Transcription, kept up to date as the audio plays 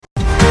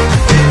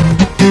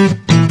What's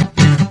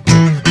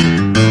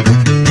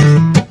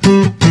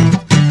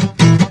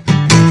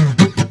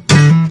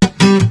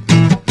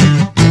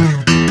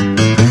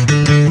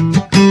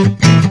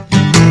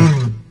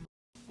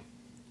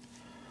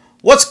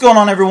going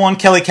on, everyone?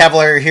 Kelly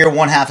Cavallari here,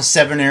 one half of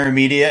 7 Area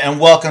Media,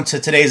 and welcome to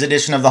today's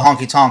edition of the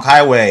Honky Tonk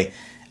Highway,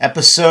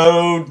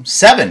 episode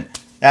 7.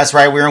 That's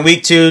right, we're in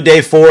week 2,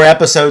 day 4,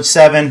 episode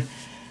 7.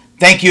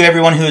 Thank you,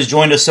 everyone who has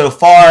joined us so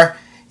far.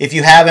 If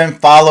you haven't,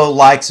 follow,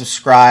 like,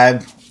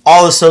 subscribe,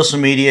 all the social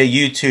media,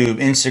 YouTube,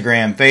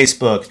 Instagram,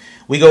 Facebook.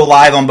 We go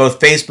live on both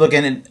Facebook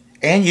and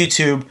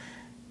YouTube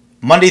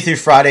Monday through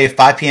Friday,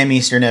 5 p.m.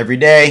 Eastern every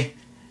day.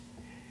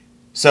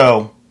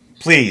 So,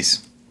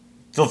 please,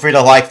 feel free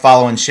to like,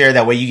 follow, and share.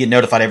 That way you get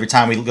notified every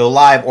time we go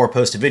live or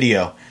post a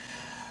video.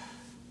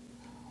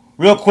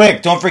 Real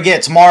quick, don't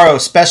forget, tomorrow,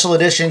 special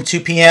edition,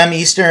 2 p.m.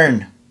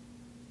 Eastern.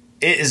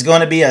 It is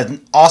going to be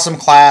an awesome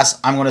class.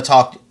 I'm going to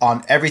talk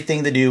on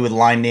everything to do with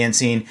line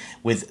dancing,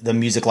 with the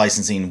music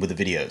licensing, with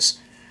the videos.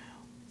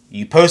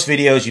 You post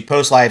videos, you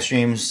post live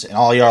streams, and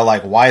all y'all are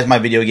like, why is my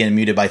video getting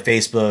muted by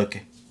Facebook,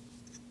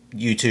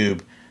 YouTube?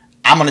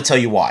 I'm going to tell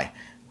you why.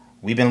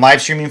 We've been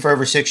live streaming for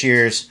over 6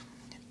 years.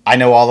 I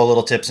know all the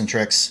little tips and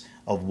tricks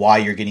of why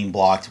you're getting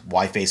blocked,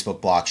 why Facebook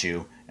blocks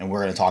you, and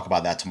we're going to talk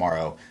about that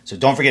tomorrow. So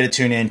don't forget to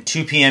tune in,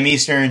 2 p.m.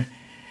 Eastern.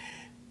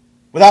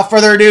 Without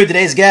further ado,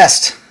 today's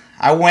guest.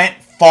 I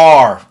went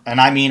far,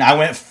 and I mean I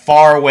went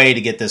far away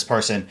to get this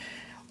person,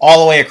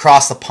 all the way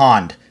across the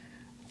pond.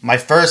 My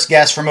first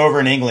guest from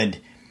over in England.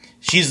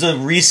 She's the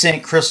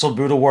recent Crystal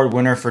Boot Award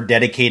winner for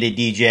Dedicated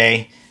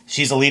DJ.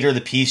 She's the leader of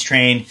the Peace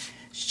Train.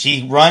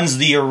 She runs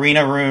the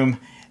arena room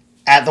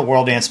at the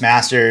World Dance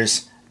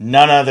Masters.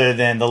 None other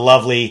than the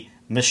lovely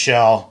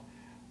Michel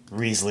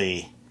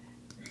Risley.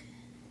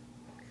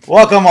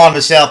 Welcome on,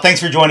 Michel. Thanks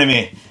for joining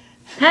me.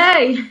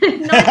 Hey, nice to join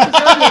you.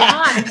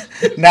 Hi.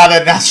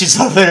 Now she's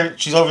over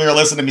there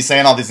listening to me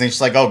saying all these things.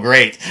 She's like, "Oh,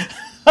 great."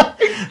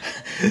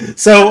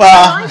 So,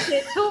 I like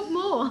it. Talk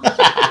more.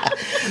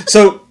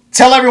 So,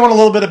 tell everyone a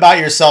little bit about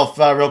yourself,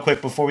 real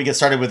quick, before we get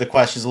started with the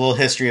questions. A little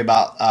history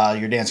about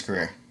your dance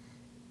career.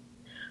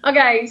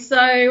 Okay, so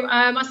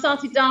I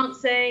started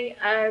dancing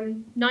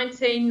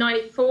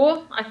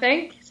 1994, I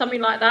think, something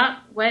like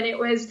that, when it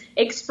was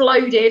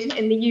exploded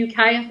in the UK,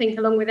 I think,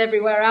 along with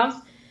everywhere else.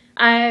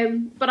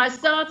 But I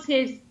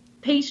started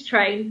Peace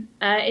Train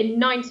in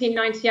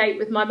 1998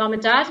 with my mum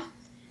and dad.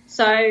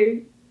 So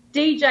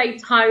DJ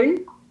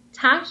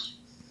Tash,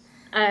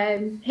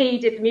 he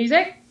did the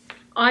music,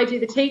 I do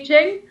the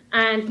teaching,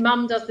 and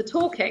mum does the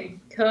talking,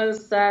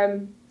 because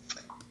I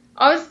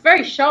was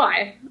very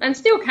shy, and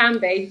still can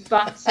be,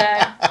 but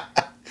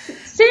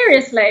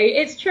seriously,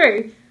 it's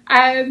true.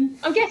 I'm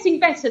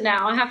getting better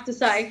now, I have to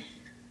say.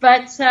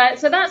 But so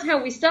that's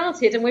how we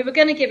started, and we were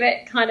going to give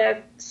it kind of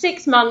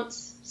 6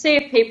 months, see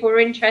if people were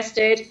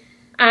interested.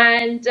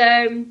 And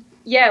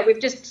we've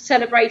just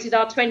celebrated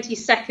our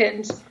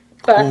 22nd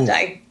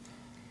birthday. Ooh.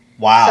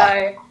 Wow.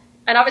 So,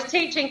 and I was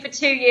teaching for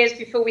 2 years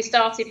before we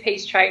started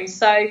Peace Train,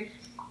 so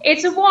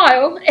it's a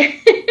while.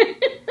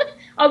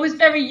 I was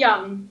very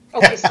young,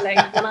 obviously,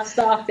 when I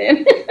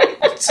started.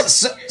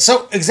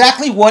 So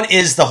exactly what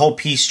is the whole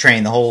Peace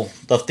Train,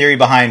 the theory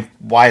behind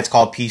why it's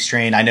called Peace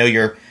Train? I know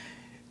your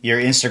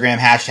Instagram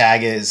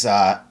hashtag is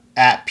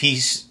at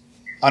Peace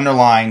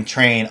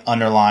 _Train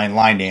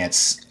 _line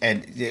dance,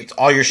 and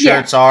all your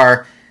shirts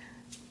are.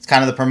 It's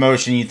kind of the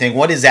promotion. You think,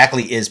 what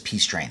exactly is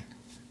Peace Train?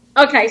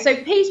 Okay, so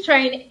Peace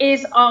Train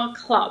is our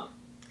club.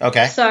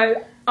 Okay.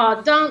 So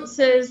our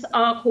dancers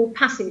are called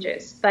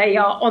passengers. They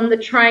are on the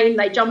train,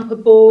 they jump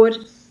aboard,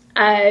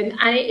 and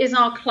it is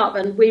our club.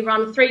 And we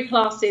run 3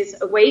 classes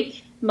a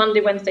week, Monday,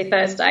 Wednesday,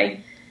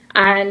 Thursday.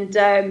 And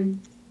then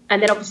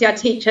obviously I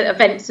teach at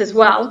events as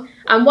well.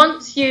 And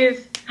once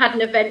you've had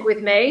an event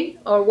with me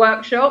or a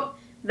workshop,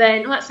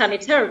 then, that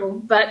sounded terrible,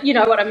 but you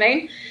know what I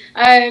mean,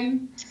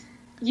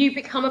 you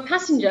become a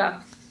passenger.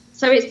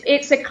 So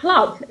it's a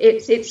club.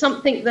 It's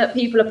something that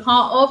people are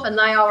part of, and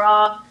they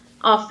are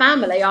our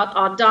family,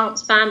 our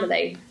dance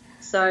family.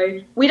 So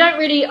we don't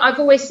really, I've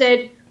always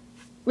said,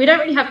 we don't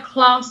really have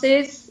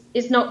classes.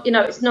 It's not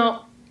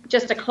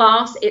just a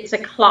class, it's a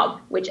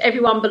club, which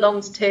everyone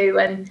belongs to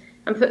and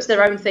puts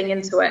their own thing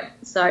into it.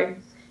 So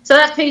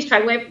that's Peace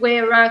Train.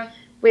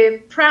 We're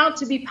proud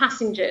to be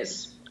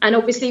passengers, and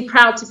obviously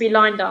proud to be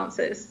line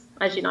dancers,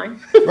 as you know.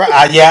 Right,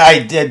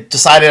 I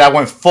decided I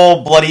went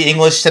full bloody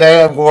English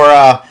today. I wore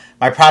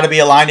my Proud to Be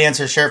a Line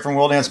Dancer shirt from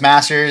World Dance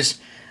Masters.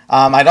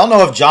 I don't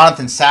know if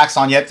Jonathan Sack's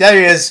on yet. There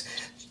he is.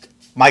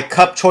 My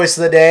cup choice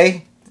of the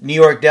day, New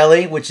York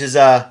Deli, which is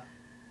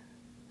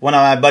one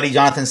of my buddy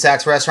Jonathan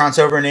Sack's restaurants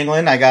over in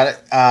England. I got it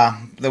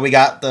that we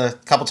got the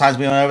couple times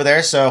we went over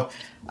there. So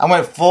I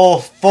went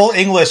full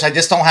English. I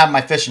just don't have my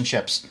fish and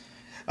chips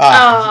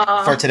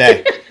for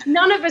today.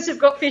 None of us have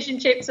got fish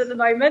and chips at the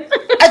moment.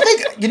 I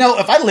think,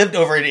 if I lived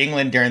over in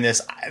England during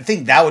this, I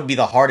think that would be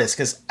the hardest,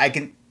 because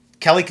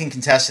Kelly can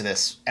contest to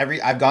this.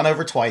 I've gone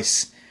over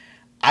twice.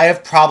 I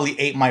have probably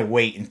ate my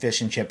weight in fish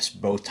and chips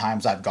both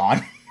times I've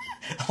gone.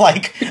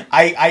 Like,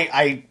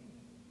 I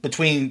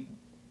between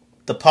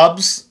the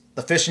pubs,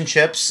 the fish and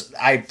chips,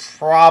 I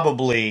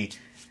probably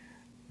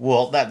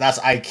will. That's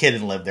I kid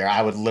and live there.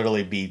 I would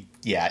literally be.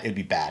 Yeah, it'd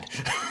be bad.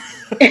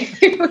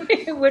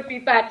 It would be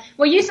bad.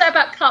 Well, you say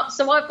about cups,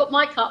 so I've got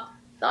my cup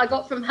that I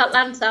got from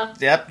Atlanta.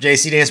 Yep,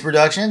 JC Dance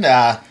Production.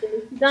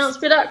 Dance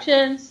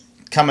Productions.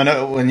 Coming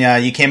when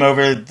you came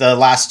over the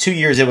last 2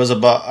 years, it was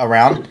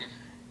around.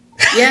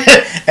 Yeah.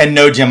 And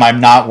no, Jim, I'm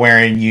not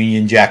wearing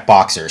Union Jack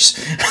boxers.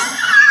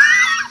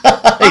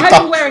 I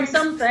hope you're wearing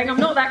something. I'm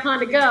not that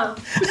kind of girl.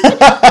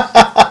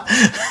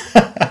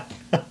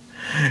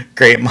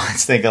 Great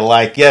minds think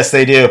alike. Yes,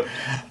 they do.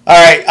 All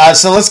right,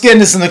 so let's get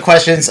into some of the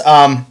questions.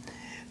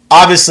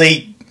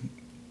 Obviously,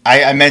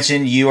 I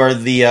mentioned you are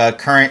the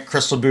current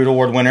Crystal Boot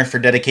Award winner for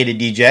Dedicated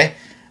DJ.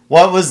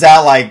 What was that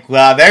like?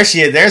 Well, there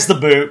she is. There's the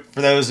boot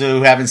for those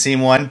who haven't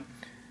seen one.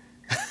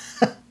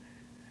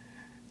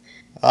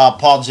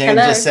 Paul James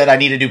Hello. just said I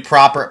need to do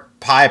proper.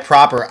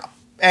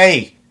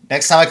 Hey,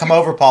 next time I come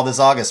over, Paul, this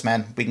August,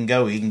 man, we can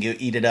go. You can go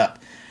eat it up.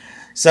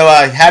 So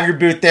have your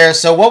boot there.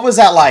 So what was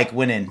that like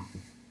winning?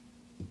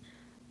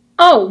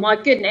 Oh my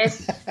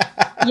goodness.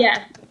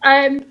 Yeah.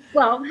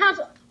 Well,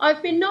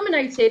 I've been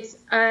nominated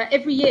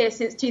every year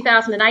since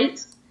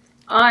 2008.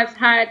 I've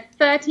had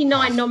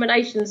 39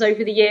 nominations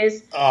over the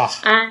years. Oh.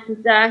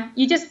 And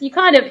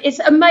it's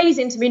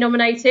amazing to be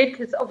nominated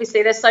because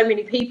obviously there's so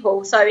many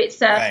people. So it's,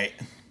 Right.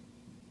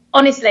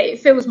 honestly, it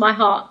fills my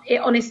heart.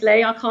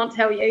 Honestly, I can't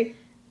tell you.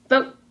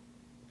 But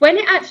when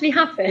it actually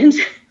happened,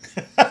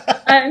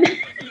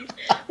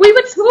 we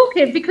were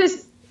talking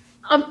because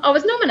I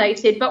was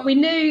nominated, but we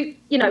knew,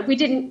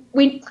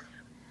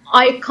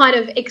 I kind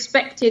of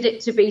expected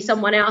it to be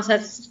someone else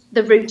as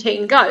the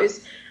routine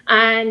goes.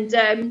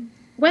 And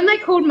when they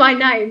called my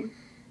name,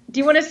 do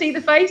you want to see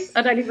the face?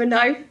 I don't even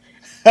know.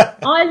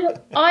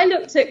 I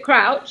looked at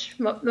Crouch,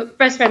 my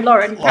best friend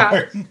Lauren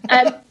Crouch.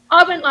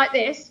 I went like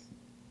this.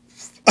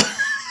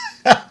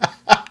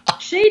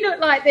 She looked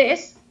like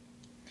this.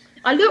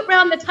 I looked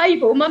round the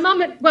table.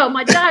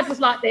 My dad was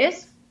like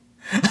this.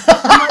 And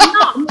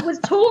my mum was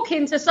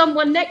talking to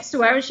someone next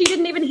to her, and she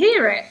didn't even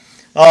hear it.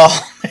 Oh,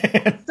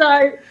 man.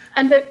 So,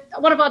 and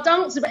one of our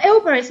dancers,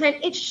 Elba, is saying,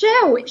 it's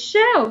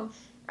Shell.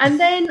 And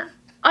then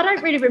I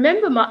don't really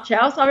remember much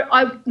else.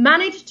 I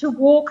managed to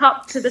walk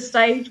up to the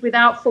stage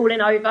without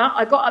falling over.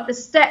 I got up the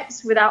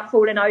steps without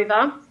falling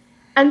over.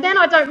 And then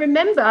I don't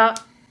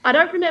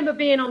remember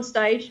being on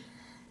stage.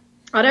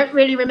 I don't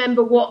really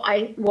remember what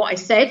I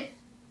said.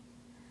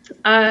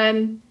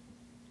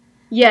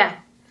 Yeah.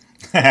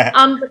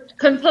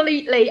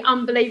 Completely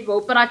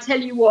unbelievable. But I tell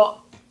you what,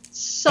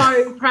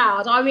 so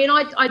proud. I mean,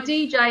 I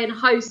DJ and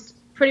host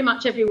pretty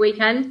much every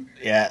weekend.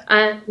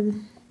 Yeah.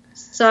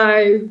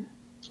 So,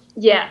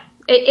 yeah,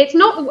 it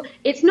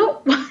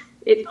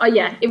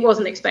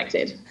wasn't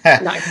expected.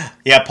 No.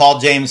 Yeah, Paul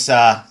James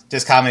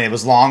just commented, it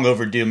was long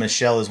overdue.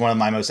 Michelle is one of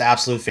my most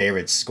absolute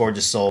favorites.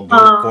 Gorgeous soul,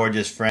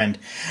 gorgeous friend.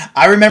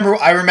 I remember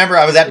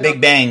I was at Big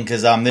Bang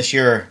because this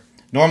year,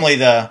 normally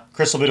the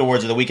Crystal Boot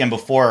Awards are the weekend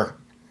before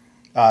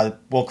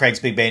Will Craig's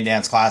Big Bang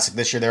Dance Classic.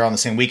 This year they're on the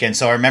same weekend.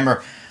 So I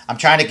remember I'm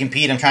trying to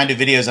compete. I'm trying to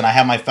do videos, and I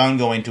have my phone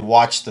going to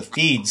watch the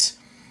feeds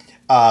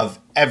of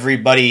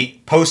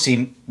everybody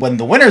posting when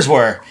the winners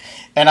were.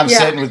 And I was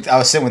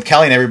sitting with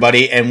Kelly and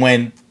everybody, and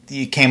when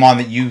you came on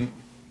that you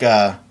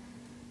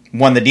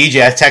won the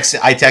DJ,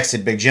 I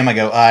texted Big Jim. I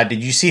go,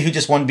 did you see who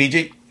just won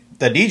the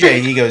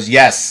DJ? He goes,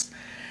 yes.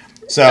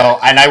 So,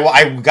 and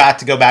I got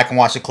to go back and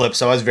watch the clip,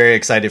 so I was very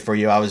excited for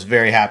you. I was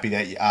very happy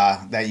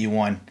that you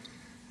won.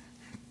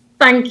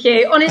 Thank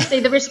you. Honestly,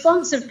 the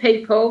response of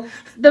people,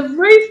 the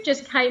roof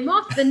just came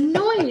off. The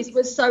noise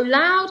was so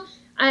loud,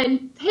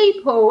 and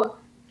people,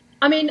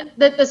 I mean,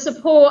 the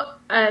support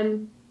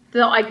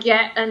that I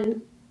get,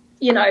 and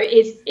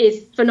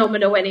is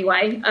phenomenal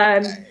anyway.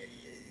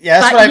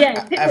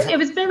 It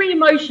was very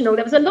emotional.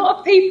 There was a lot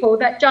of people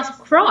that just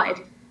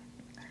cried.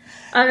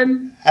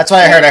 That's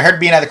what I heard. I heard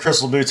being at the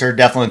Crystal Boots are a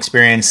definitely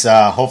experience.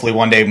 Hopefully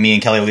one day me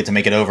and Kelly will get to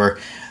make it over.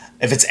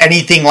 If it's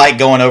anything like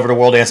going over to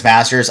World Dance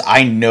Masters,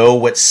 I know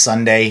what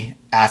Sunday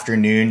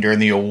afternoon during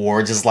the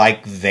awards is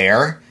like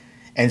there,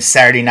 and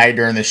Saturday night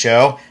during the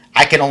show.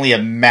 I can only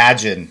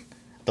imagine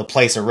the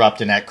place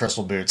erupting at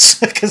Crystal Boots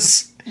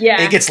because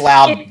it gets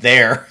loud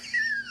there.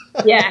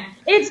 Yeah,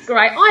 it's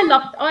great.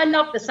 I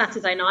love the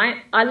Saturday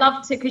night. I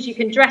love to because you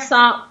can dress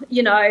up,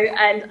 and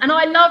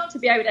I love to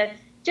be able to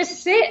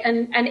just sit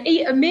and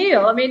eat a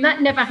meal. I mean,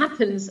 that never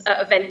happens at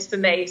events for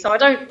me. So I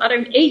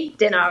don't eat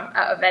dinner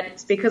at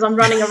events because I'm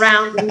running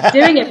around and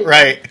doing everything.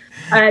 Right.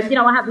 I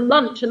have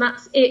lunch and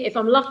that's it if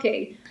I'm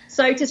lucky.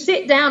 So to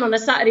sit down on a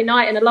Saturday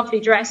night in a lovely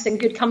dress and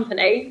good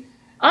company,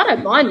 I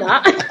don't mind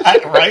that.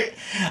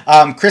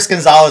 Right. Chris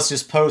Gonzalez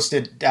just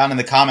posted down in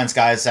the comments,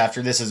 guys,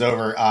 after this is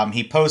over.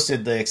 He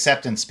posted the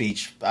acceptance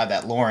speech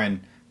that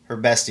Lauren, her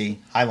bestie,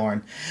 hi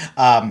Lauren,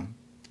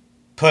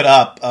 put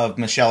up of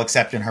Michelle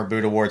accepting her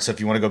Boot Award. So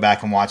if you want to go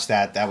back and watch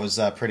that, that was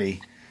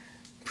pretty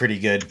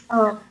good.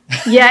 Oh,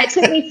 yeah, it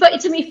took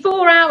me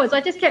 4 hours.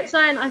 I kept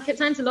saying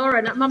to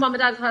Lauren, my mum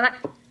and dad were like,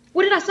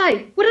 what did I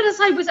say?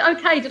 Was it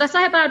okay? Did I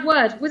say a bad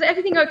word? Was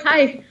everything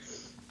okay?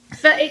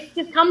 but it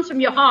just comes from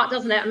your heart,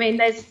 doesn't it? I mean,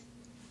 it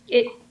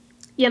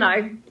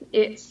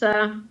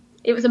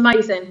was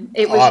amazing.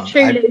 It was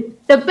truly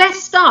the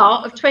best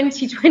start of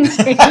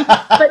 2020,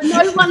 but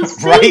no one's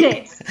seen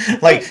it.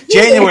 Like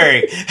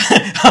January,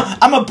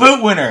 I'm a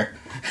boot winner.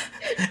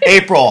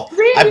 April,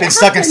 really, I've been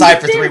stuck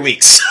inside for 3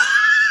 weeks.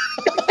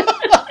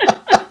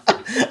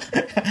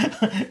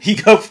 You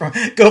go from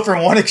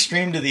one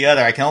extreme to the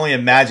other. I can only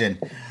imagine.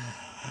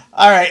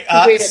 All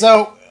right,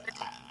 so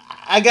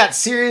I got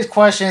serious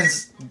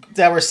questions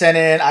that were sent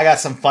in. I got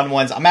some fun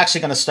ones. I'm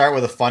actually going to start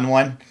with a fun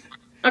one.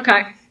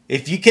 Okay.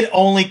 If you could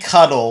only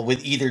cuddle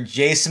with either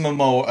Jason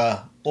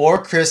Momoa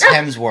or Chris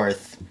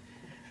Hemsworth,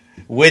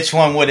 which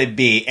one would it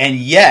be? And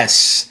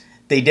yes,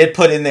 they did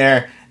put in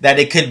there that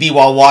it could be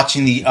while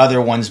watching the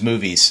other one's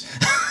movies.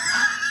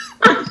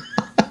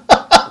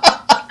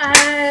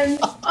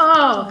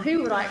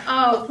 Who would I?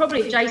 Oh,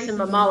 probably Jason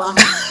Momoa.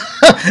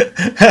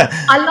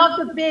 I love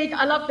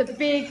the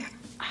big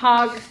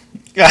hug.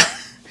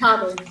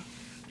 Cuddle.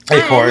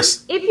 Of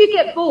course. If you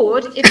get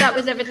bored, if that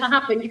was ever to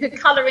happen, you could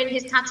colour in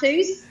his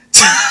tattoos.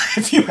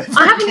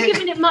 I haven't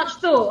given it much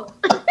thought.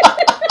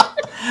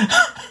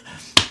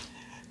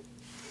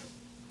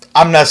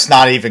 I'm just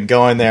not even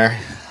going there.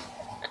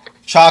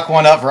 Chalk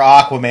one up for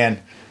Aquaman.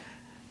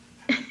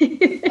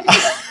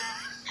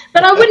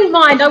 But I wouldn't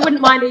mind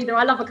either.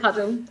 I love a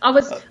cuddle. I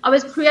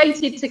was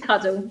created to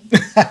cuddle.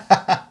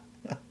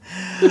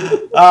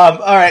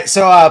 All right.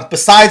 So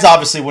besides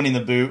obviously winning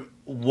the boot,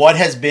 what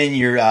has been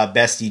your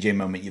best DJ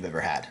moment you've ever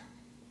had?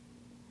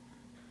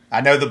 I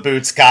know the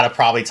boot's got to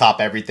probably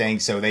top everything,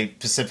 so they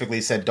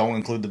specifically said don't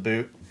include the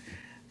boot.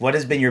 What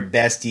has been your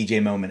best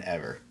DJ moment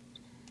ever?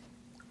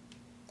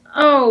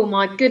 Oh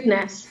my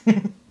goodness.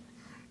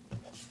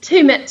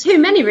 Too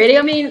many, really.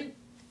 I mean,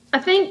 I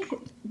think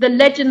the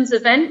Legends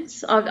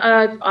events,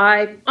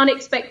 I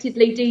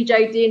unexpectedly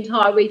DJ'd the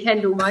entire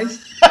weekend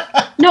almost.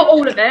 Not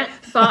all of it,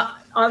 but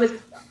I was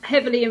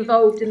heavily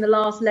involved in the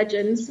last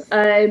Legends.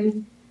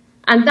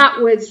 And that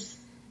was,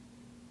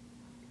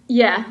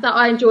 that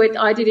I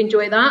did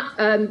enjoy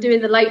that.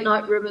 Doing the late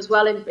night room as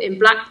well in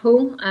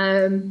Blackpool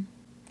on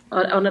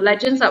the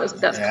Legends,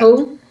 that's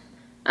cool.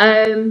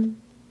 I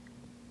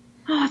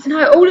don't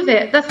know, all of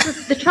it.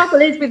 That's the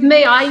trouble is with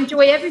me, I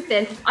enjoy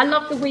everything. I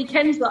love the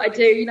weekends that I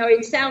do,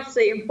 in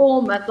Southsea and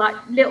Bournemouth, like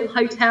little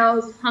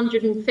hotels,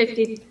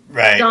 150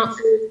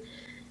 dancers.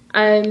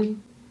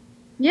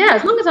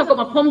 As long as I've got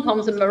my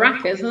pom-poms and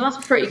maracas,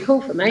 that's pretty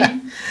cool for me.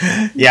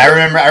 Yeah,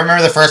 I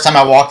remember the first time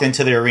I walked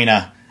into the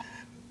arena.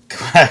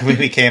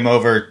 We came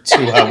over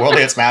to World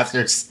Dance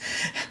Masters.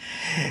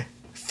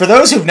 For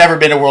those who've never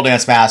been to World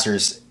Dance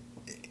Masters,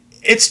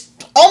 it's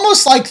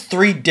almost like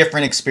 3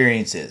 different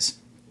experiences.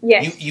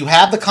 Yes. You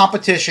have the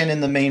competition in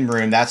the main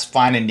room. That's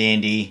fine and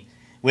dandy,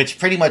 which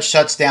pretty much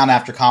shuts down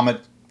after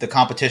the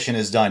competition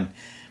is done.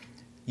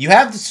 You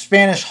have the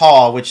Spanish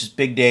Hall, which is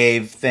Big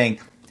Dave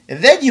thing.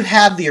 And then you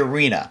have the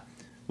arena,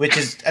 which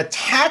is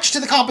attached to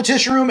the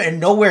competition room and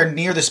nowhere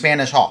near the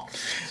Spanish Hall.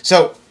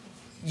 So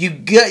you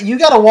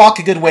got to walk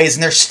a good ways,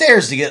 and there's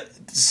stairs to get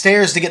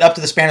up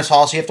to the Spanish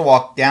Hall. So you have to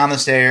walk down the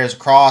stairs,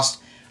 across.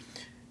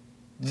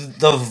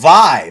 The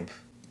vibe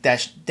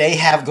that they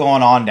have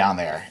going on down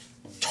there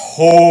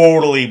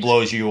totally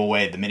blows you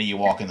away the minute you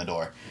walk in the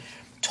door.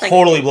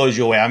 Totally blows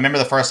you away. I remember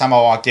the first time I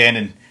walked in,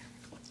 and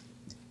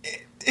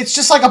it's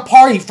just like a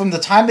party from the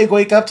time they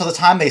wake up to the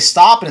time they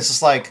stop, and it's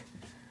just like...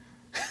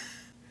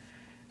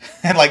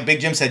 And like Big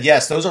Jim said,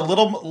 yes, those are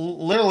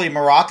literally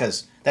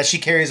maracas that she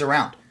carries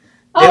around.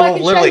 They will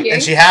literally,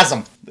 and she has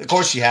them. Of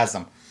course she has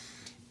them.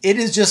 It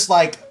is just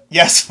like,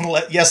 yes,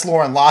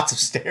 Lauren, lots of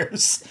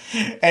stairs.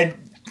 And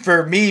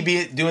for me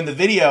doing the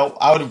video,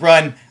 I would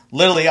run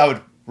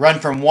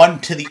from one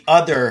to the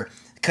other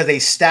because they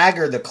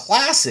stagger the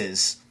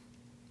classes.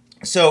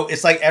 So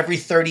it's like every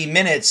 30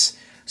 minutes.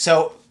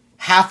 So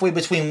halfway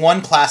between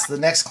one class, the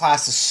next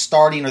class is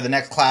starting or the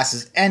next class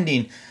is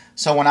ending.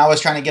 So when I was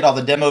trying to get all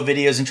the demo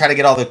videos and try to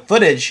get all the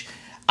footage,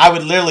 I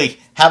would literally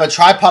have a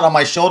tripod on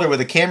my shoulder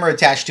with a camera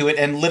attached to it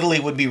and literally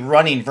would be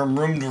running from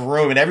room to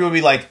room. And everyone would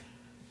be like,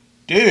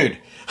 dude.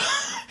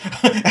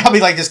 I'll be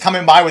like just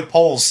coming by with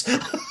poles.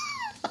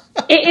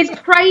 It is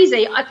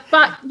crazy,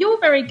 but you're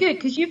very good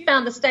because you've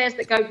found the stairs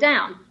that go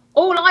down.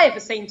 All I ever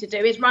seem to do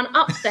is run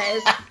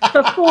upstairs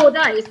for 4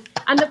 days.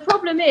 And the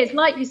problem is,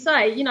 like you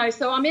say,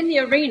 so I'm in the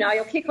arena,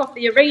 you'll kick off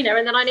the arena,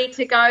 and then I need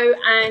to go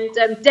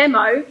and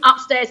demo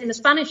upstairs in the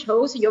Spanish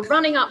Hall. So you're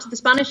running up to the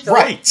Spanish Hall.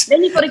 Right.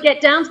 Then you've got to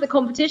get down to the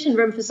competition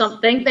room for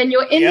something. Then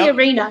you're in the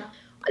arena.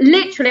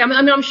 Literally, I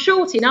mean, I'm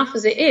short enough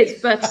as it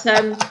is, but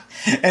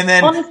and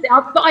then honestly,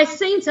 I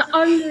seem to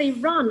only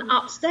run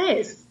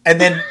upstairs. And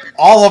then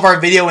all of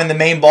our video in the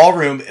main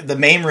ballroom, the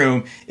main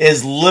room,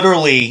 is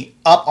literally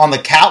up on the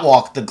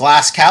catwalk, the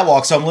glass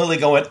catwalk. So I'm literally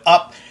going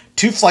up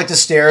 2 flights of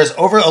stairs,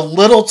 over a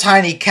little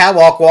tiny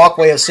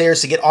walkway of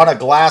stairs to get on a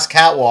glass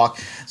catwalk.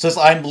 So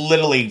I'm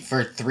literally,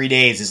 for 3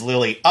 days, is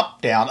literally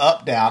up, down,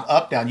 up, down,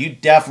 up, down. You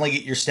definitely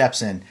get your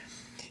steps in.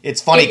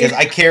 It's funny because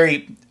I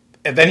carry...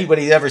 If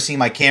anybody's ever seen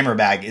my camera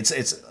bag,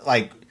 it's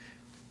like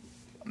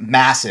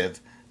massive,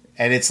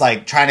 And it's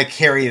like trying to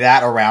carry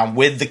that around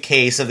with the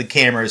case of the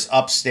cameras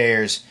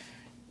upstairs.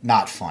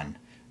 Not fun.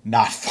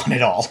 Not fun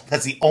at all.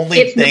 That's the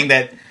only thing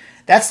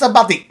that's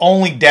about the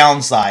only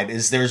downside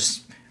is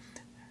there's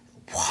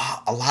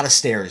a lot of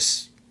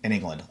stairs in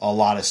England. A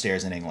lot of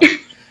stairs in England.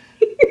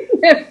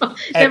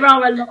 There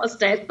are a lot of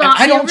stairs. But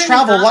I don't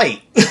travel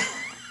light.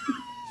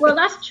 Well,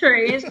 that's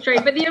true. It's true.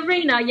 But the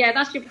arena,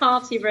 that's your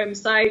party room.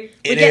 So we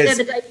get there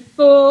the day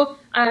before.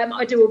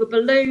 I do all the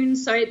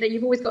balloons so that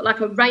you've always got like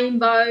a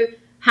rainbow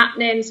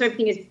happening. So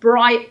everything is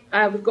bright.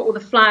 We've got all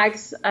the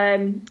flags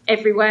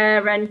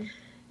everywhere. And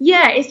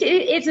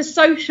it's a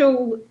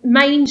social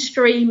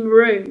mainstream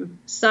room.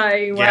 So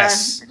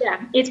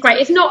it's great.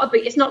 It's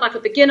not like a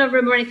beginner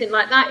room or anything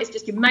like that. It's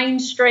just your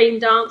mainstream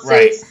dancers.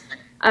 Right.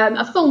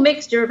 A full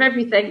mixture of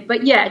everything.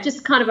 But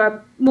just kind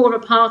of more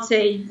of a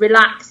party,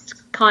 relaxed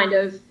kind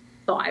of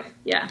vibe.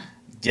 Yeah.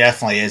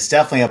 Definitely. It's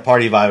definitely a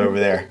party vibe over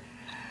there.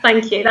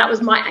 Thank you. That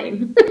was my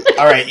aim.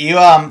 All right. You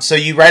so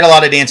you write a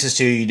lot of dances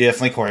too. You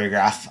definitely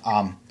choreograph.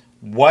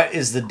 What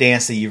is the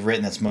dance that you've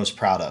written that's most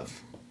proud of?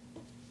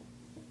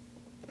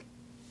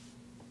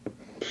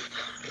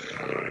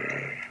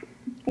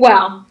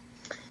 Well,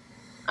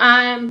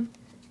 I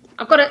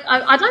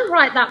don't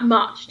write that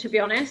much, to be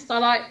honest. I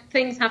like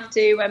things have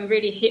to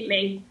really hit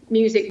me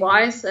music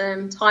wise,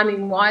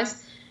 timing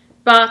wise.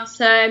 But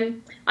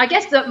I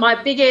guess that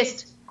my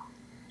biggest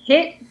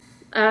hit,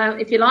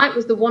 if you like,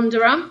 was The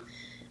Wanderer.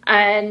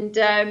 And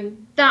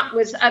that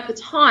was at the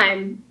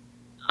time,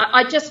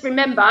 I just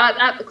remember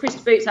at the Chris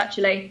Boots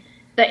actually,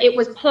 that it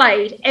was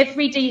played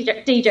every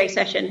DJ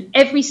session,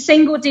 every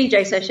single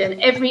DJ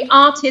session, every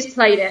artist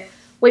played it.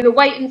 We were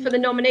waiting for the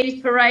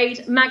nominees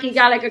parade. Maggie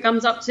Gallagher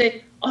comes up to,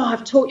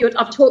 I've taught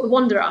The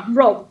Wanderer.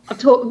 Rob, I've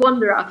taught The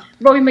Wanderer.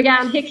 Robbie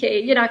McGowan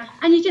Hickey,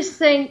 and you just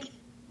think,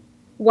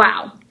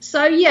 wow.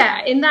 So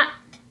in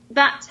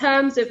that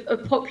terms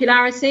of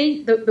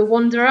popularity, the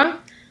Wanderer.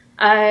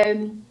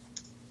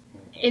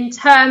 In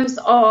terms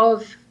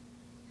of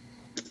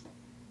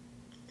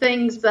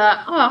things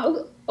that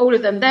all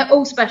of them, they're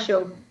all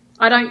special.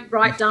 I don't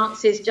write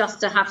dances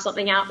just to have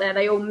something out there.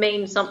 They all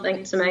mean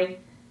something to me,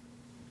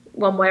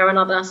 one way or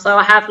another. So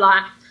I have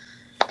like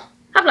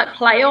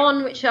Play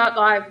On, which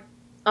I've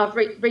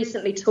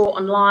recently taught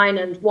online,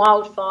 and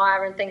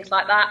Wildfire and things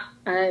like that.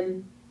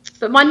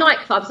 But my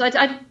nightclubs,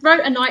 I wrote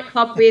a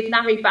nightclub with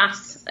Larry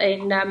Bass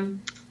in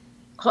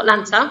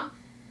Atlanta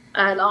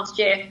last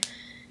year,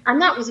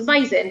 and that was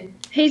amazing.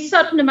 He's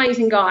such an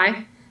amazing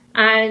guy,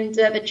 and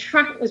the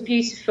track was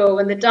beautiful,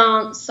 and the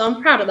dance, so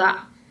I'm proud of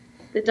that.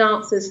 The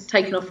dance has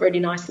taken off really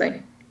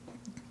nicely.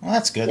 Well,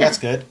 that's good. Yeah. That's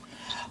good.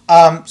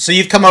 So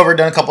you've come over,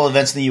 done a couple of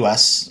events in the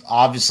U.S.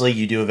 Obviously,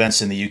 you do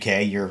events in the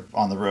U.K. You're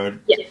on the road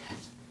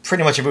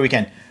pretty much every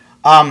weekend.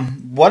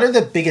 What are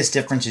the biggest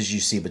differences you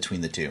see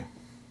between the two?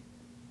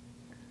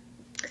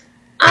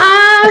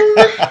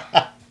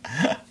 I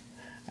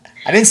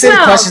didn't say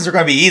the questions are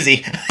going to be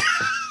easy.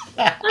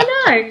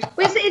 I know.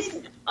 It's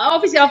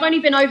obviously I've only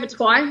been over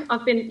twice.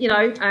 I've been,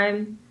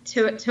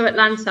 to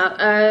Atlanta.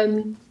 I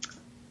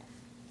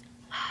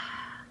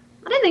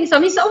don't think so. I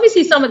mean,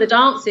 obviously some of the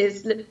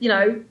dances,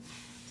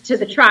 to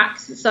the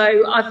tracks.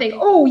 So I think,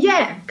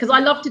 because I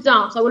love to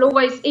dance. I will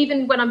always,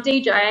 even when I'm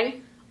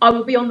DJing, I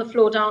will be on the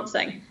floor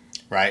dancing.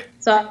 Right.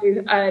 So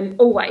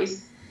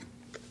always.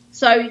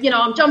 So,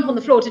 I'm jump on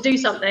the floor to do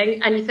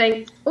something and you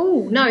think,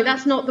 no,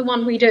 that's not the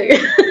one we do.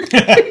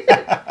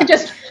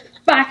 Just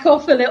back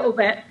off a little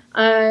bit.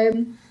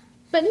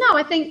 But no,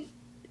 I think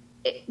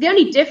the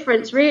only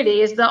difference really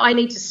is that I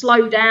need to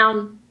slow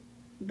down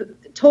the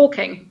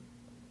talking.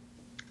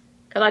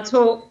 Because I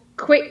talk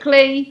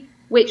quickly,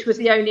 which was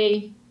the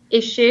only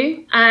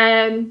issue.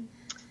 And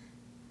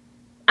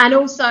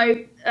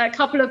also a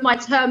couple of my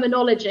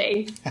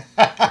terminology,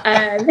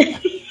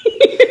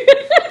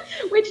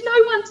 which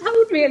no one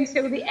told me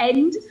until the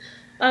end.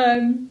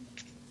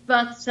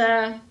 But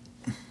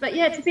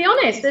yeah, to be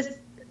honest,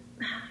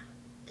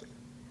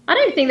 I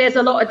don't think there's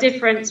a lot of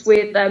difference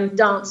with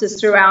dancers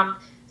throughout.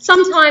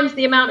 Sometimes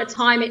the amount of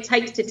time it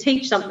takes to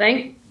teach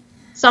something,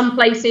 some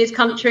places,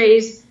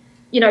 countries,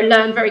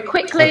 learn very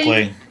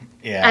quickly.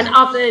 And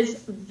others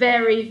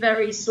very,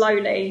 very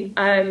slowly.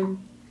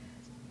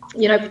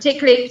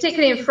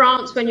 Particularly in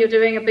France, when you're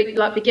doing a big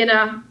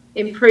beginner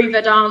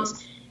improver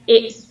dance,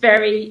 it's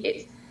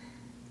very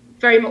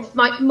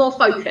more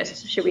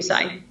focused, should we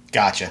say?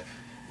 Gotcha.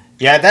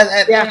 Yeah,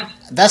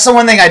 that's the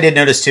one thing I did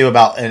notice too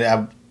about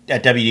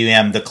at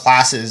WDM, the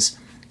classes,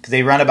 because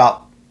they run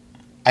about.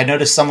 I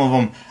noticed some of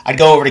them. I'd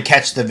go over to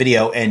catch the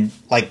video, and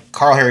like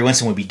Carl Harry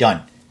Winston would be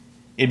done.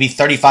 It'd be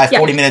 35,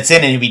 40 minutes in,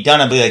 and he'd be done.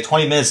 I'd be like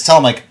 20 minutes. Tell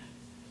him like,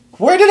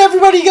 where did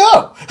everybody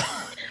go?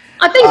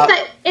 I think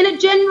that in a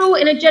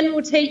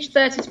general teach,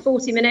 30 to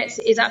 40 minutes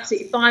is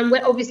absolutely fine.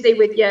 We're obviously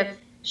with your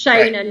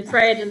Shane and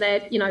Fred, and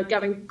they're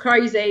going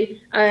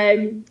crazy.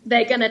 They're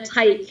going to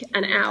take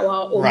an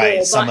hour or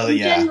more. But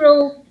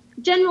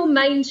general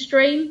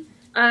mainstream,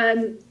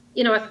 a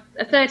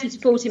 30 to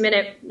 40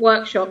 minute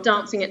workshop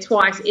dancing it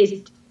twice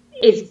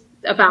is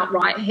about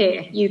right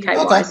here, UK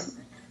wise.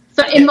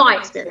 So in my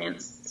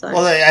experience. So.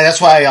 Well,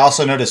 that's why I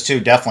also noticed too.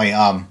 Definitely,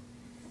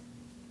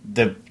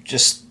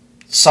 just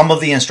some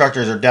of the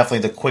instructors are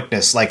definitely the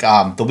quickness. Like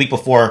the week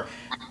before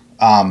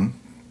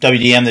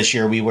WDM this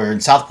year, we were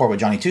in Southport with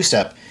Johnny Two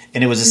Step,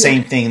 and it was the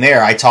same thing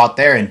there. I taught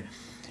there, and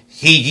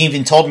he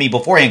even told me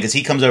beforehand, because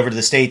he comes over to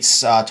the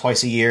States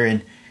twice a year,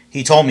 and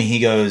he told me, he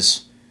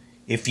goes,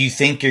 if you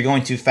think you're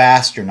going too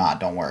fast, you're not.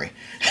 Don't worry.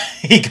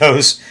 He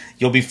goes,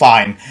 you'll be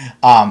fine.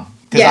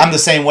 Because I'm the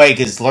same way.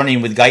 Because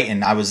learning with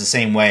Guyton, I was the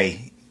same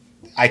way.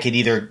 You could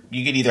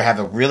either have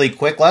a really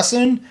quick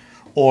lesson,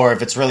 or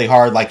if it's really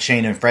hard, like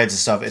Shane and Fred's and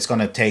stuff, it's going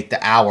to take the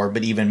hour.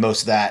 But even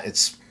most of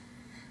that,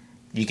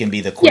 you can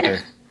be the quicker.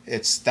 Yeah.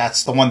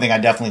 That's the one thing I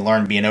definitely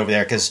learned being over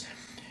there, because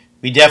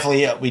we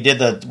did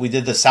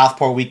the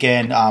Southport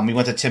weekend. We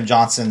went to Tim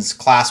Johnson's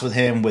class with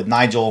him, with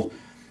Nigel.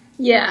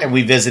 Yeah. And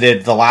we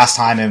visited the last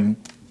time in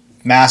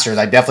Masters.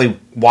 I definitely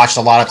watched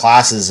a lot of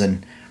classes,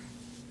 and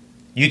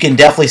you can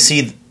definitely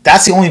see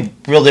that's the only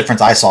real difference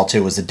I saw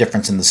too, was the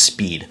difference in the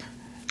speed.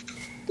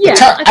 Yeah.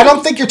 I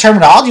don't think your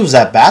terminology was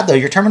that bad though.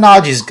 Your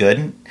terminology is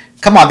good.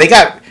 Come on,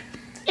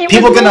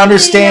 people can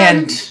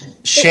understand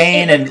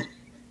Shane and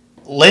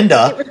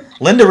Linda.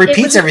 Linda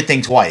repeats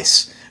everything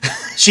twice.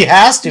 She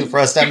has to for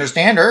us to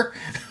understand her.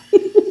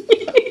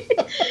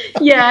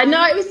 Yeah,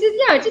 no, it was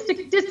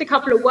just a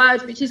couple of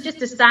words, which is just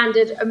a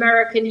standard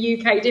American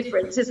UK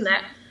difference, isn't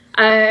it?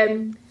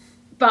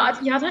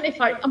 But yeah, I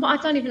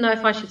don't even know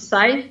if I should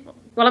say.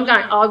 Well,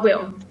 I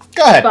will.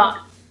 Go ahead. But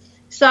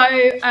so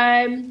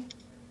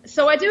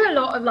I do a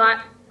lot of like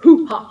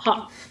hoo ha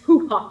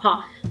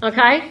ha,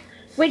 okay,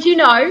 which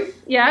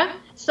yeah.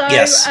 So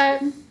yes.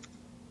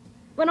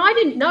 When I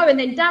didn't know, and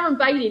then Darren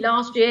Bailey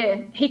last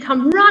year, he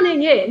come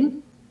running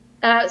in.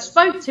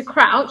 Spoke to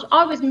Crouch.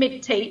 I was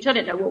mid-teach. I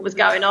didn't know what was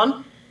going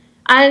on.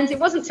 And it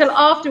wasn't until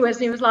afterwards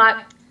he was like,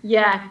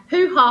 yeah,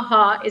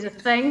 hoo-ha-ha is a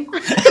thing.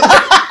 And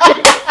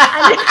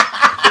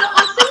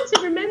I seem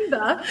to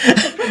remember,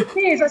 the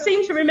point is, I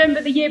seem to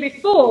remember the year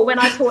before when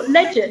I taught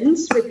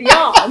Legends with the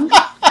arm,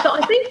 that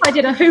I think I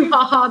did a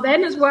hoo-ha-ha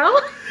then as well.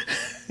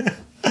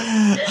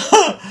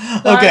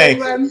 Okay.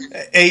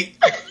 Hey,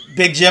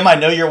 Big Jim, I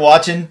know you're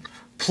watching.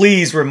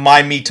 Please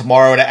remind me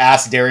tomorrow to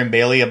ask Darren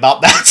Bailey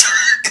about that.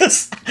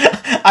 Because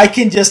I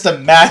can just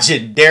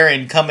imagine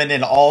Darren coming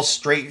in all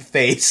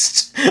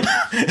straight-faced,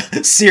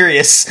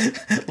 serious,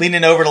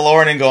 leaning over to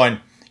Lauren and going,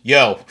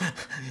 yo,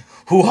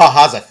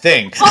 hoo-ha-ha's a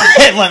thing,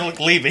 and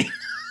leaving.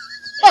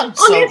 I'm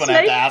so going to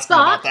have to ask him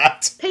about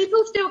that.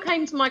 People still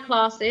came to my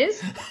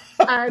classes.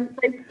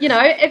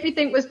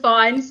 Everything was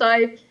fine.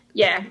 So,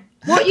 yeah,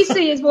 what you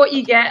see is what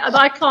you get, and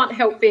I can't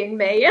help being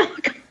me.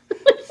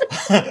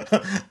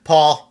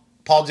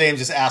 Paul James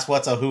just asked,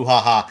 what's a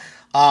hoo-ha-ha?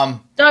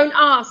 Don't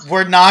ask.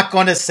 We're not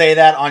going to say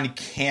that on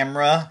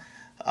camera.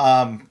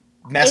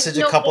 Message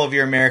a couple of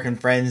your American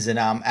friends and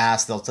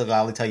ask. They'll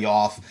gladly tell you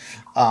off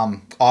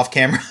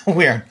camera.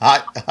 We're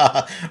not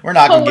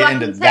going to get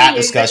into that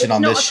discussion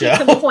on this show.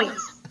 Kick and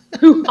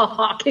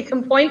point. Kick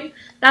and point.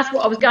 That's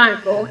what I was going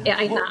for. It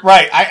ain't that.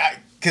 Right.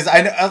 Because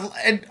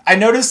I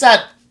noticed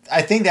that.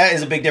 I think that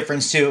is a big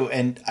difference too.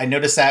 And I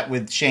noticed that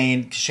with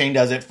Shane. Shane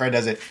does it. Fred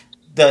does it.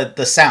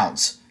 The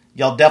sounds.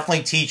 Y'all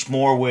definitely teach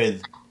more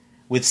with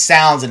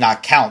sounds and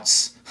not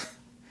counts.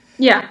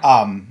 Yeah.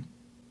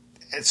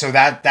 So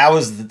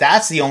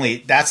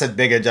that's a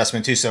big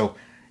adjustment too. So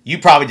you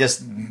probably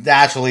just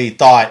naturally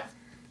thought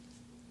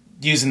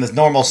using the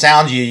normal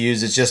sounds you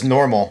use is just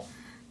normal.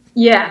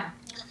 Yeah.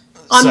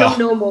 I'm not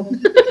normal.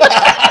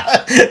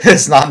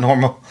 It's not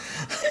normal.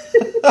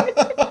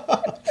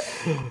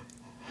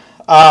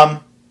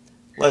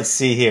 Let's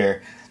see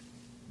here.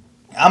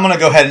 I'm going to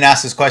go ahead and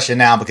ask this question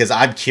now because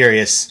I'm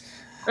curious.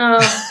 Go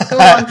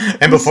on.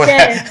 And before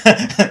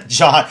that,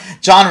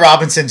 John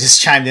Robinson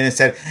just chimed in and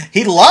said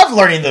he loved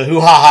learning the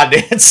hoo-ha-ha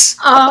dance.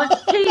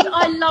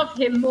 I love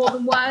him more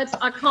than words.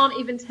 I can't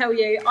even tell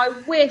you. I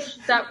wish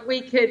that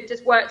we could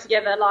just work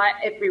together like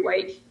every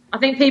week. I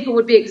think people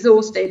would be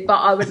exhausted, but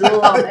I would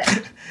love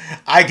it.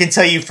 I can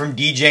tell you from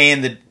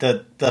DJing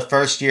the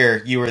first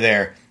year you were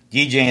there,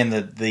 DJing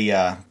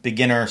the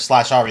beginner /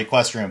 all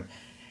request room.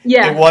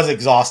 Yeah. It was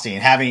exhausting.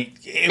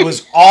 It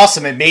was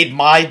awesome. It made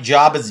my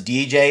job as a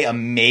DJ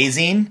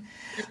amazing.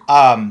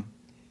 I've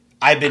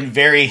been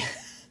very,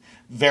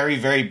 very,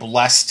 very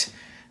blessed.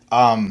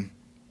 I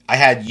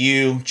had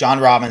you,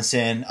 John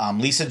Robinson,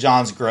 Lisa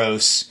Johns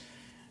Gross,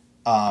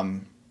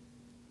 Scott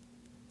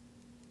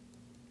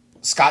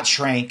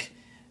Schrank.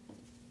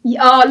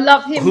 Oh, I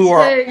love him who too.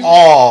 Are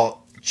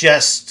all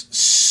just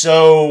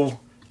so...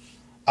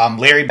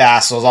 Larry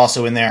Bass was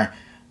also in there.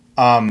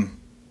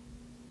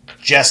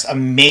 Just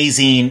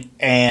amazing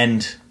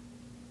and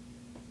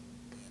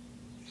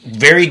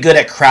very good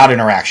at crowd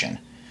interaction.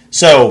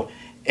 So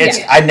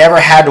I never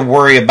had to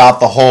worry about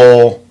the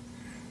whole,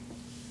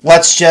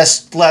 what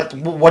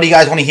do you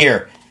guys want to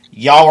hear?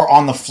 Y'all were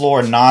on the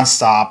floor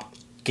nonstop,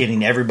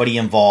 getting everybody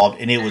involved,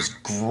 and it was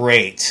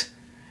great.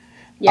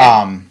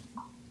 Yeah.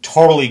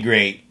 Totally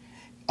great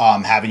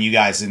having you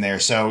guys in there.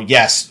 So,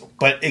 yes,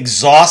 but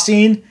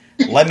exhausting,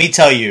 let me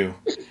tell you,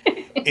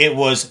 it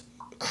was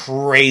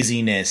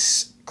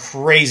craziness.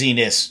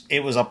 craziness.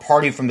 It was a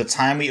party from the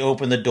time we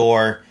opened the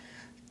door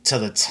to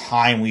the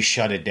time we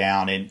shut it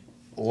down. And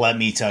let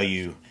me tell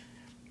you,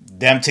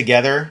 them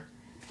together,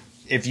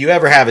 if you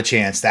ever have a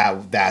chance,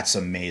 that's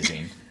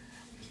amazing.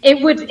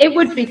 It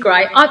would be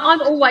great.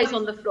 I'm always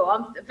on the floor.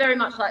 I'm very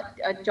much like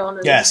John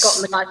and Scott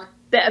and the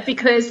guys,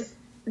 because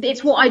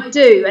it's what I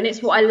do and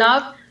it's what I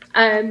love.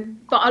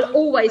 But I'll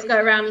always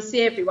go around and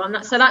see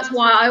everyone. So that's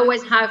why I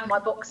always have my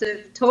box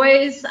of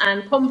toys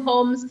and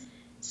pom-poms,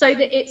 so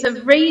that it's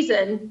a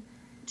reason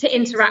to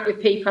interact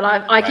with people.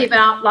 I give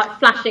out like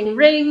flashing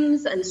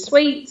rings and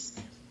sweets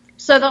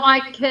so that I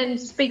can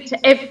speak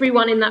to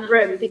everyone in that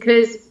room,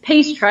 because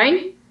Peace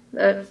Train,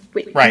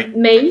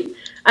 me,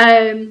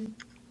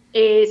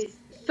 is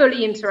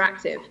fully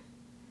interactive.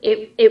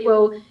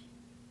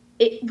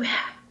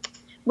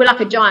 We're like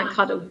a giant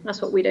cuddle.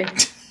 That's what we do.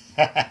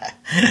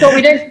 That's what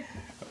we do.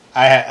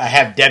 I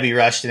have Debbie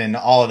Rushton, and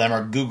all of them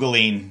are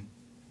Googling.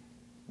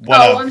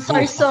 I'm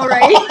so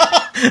sorry.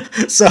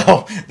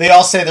 So they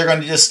all say they're going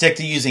to just stick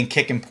to using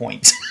kick and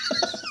point.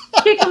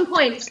 Kick and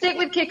point. Stick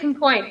with kick and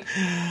point.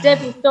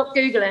 Debbie, stop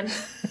Googling.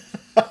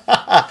 All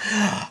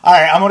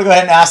right, I'm going to go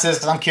ahead and ask this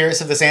because I'm curious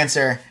of this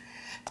answer.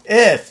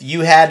 If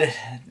you had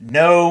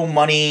no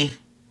money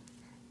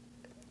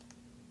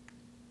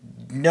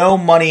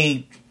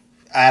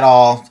at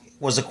all,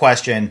 was the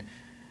question.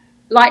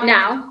 Like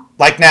now?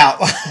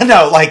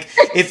 No, like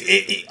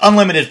if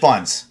unlimited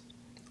funds.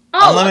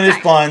 Unlimited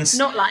funds.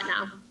 Not like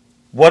now.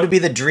 What would be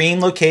the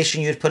dream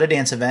location you'd put a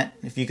dance event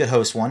if you could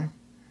host one?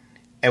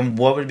 And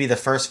what would be the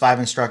first 5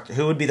 instructors?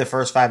 Who would be the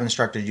first 5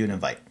 instructors you'd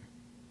invite?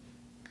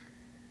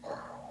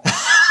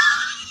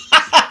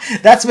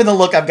 That's been the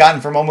look I've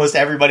gotten from almost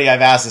everybody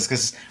I've asked this,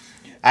 because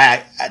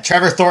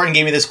Trevor Thornton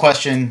gave me this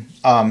question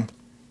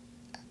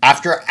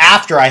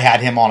after I had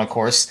him on, of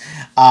course.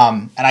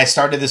 And I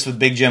started this with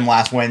Big Jim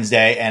last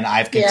Wednesday, and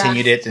I've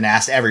continued it and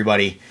asked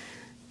everybody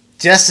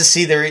just to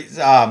see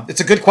it's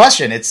a good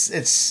question.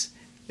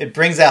 It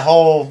brings that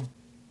whole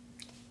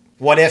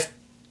what if.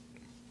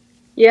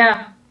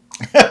 Yeah.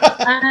 Well,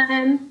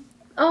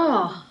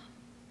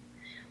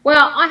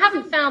 I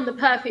haven't found the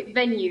perfect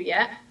venue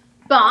yet,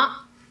 but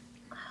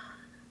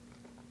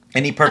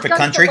any perfect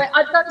country?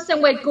 I'd done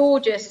somewhere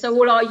gorgeous, so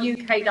all our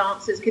UK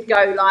dancers could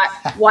go like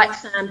white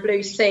sand,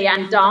 blue sea,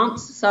 and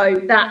dance. So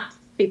that'd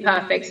be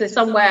perfect. So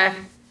somewhere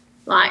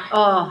like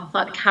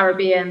the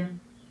Caribbean,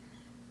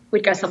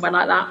 we'd go somewhere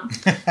like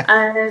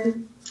that.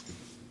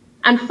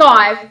 And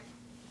 5.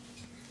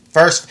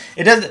 First,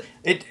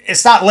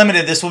 it's not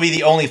limited. This will be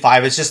the only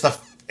 5. It's just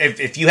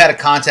if you had to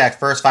contact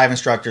first 5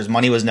 instructors,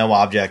 money was no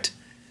object.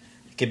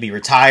 It could be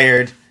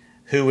retired.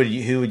 Who would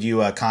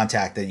you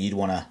contact that you'd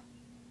want to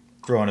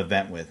throw an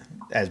event with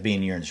as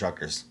being your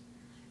instructors?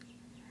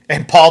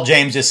 And Paul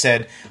James just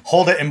said,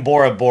 hold it in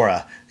Bora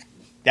Bora.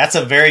 That's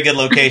a very good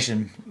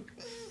location.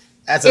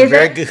 That's a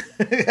very good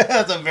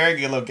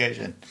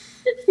location.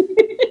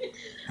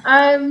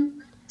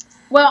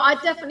 Well, I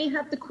definitely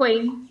have the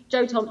Queen,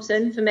 Jo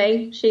Thompson, for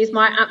me. She's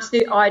my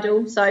absolute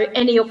idol. So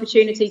any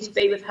opportunity to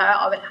be with her,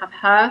 I would have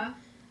her.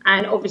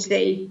 And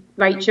obviously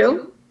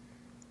Rachel,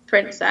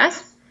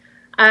 Princess.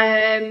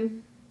 The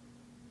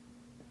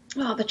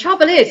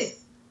trouble is,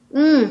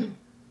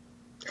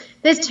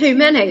 there's too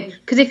many.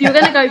 Because if you're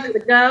going to go for the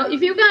girl,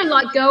 if you're going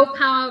like girl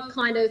power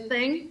kind of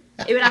thing,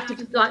 it would have to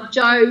be like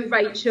Jo,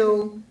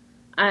 Rachel,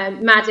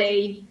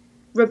 Maddie,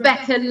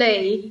 Rebecca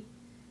Lee.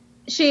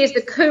 She is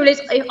the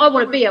coolest. I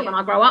want to be her when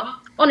I grow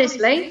up,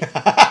 honestly.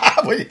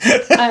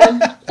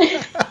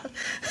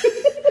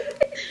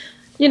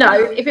 You know,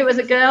 if it was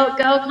a girl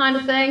kind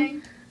of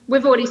thing,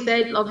 we've already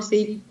said,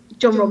 obviously,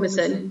 John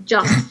Robinson,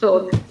 just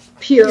for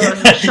pure.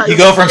 You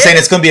go from saying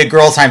it's going to be a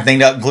girl time thing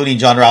to including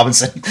John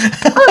Robinson.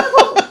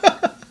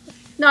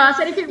 No, I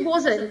said if it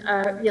wasn't,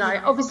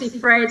 obviously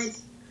Fred,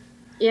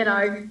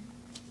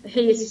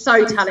 he is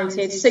so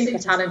talented, super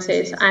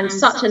talented, and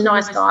such a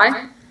nice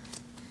guy.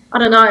 I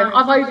don't know.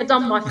 I've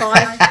overdone my 5.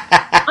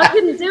 I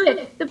couldn't do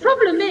it. The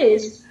problem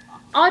is,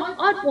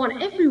 I'd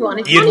want everyone.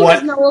 If money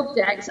was no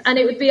object, and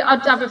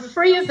I'd have a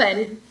free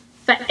event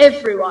for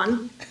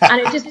everyone,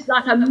 and it's just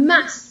like a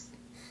mass,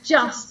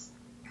 just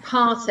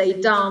party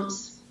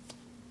dance.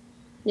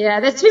 Yeah,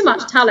 there's too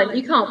much talent.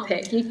 You can't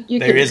pick.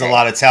 There is a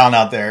lot of talent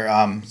out there,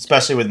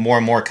 especially with more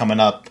and more coming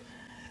up.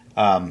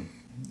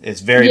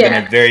 It's been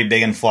a very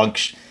big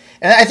influx.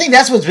 And I think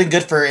that's what's been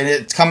good for,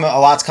 and a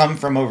lot's come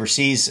from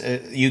overseas,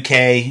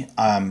 UK,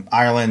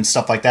 Ireland,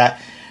 stuff like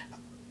that.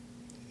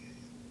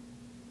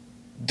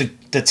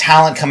 The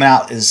talent coming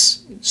out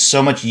is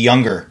so much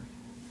younger.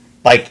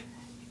 Like,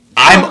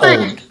 I'm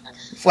old.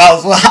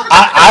 Well,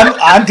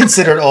 I'm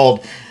considered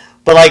old,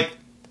 but like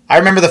I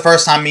remember the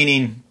first time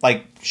meeting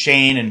like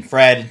Shane and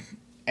Fred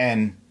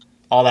and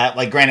all that.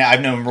 Like, granted,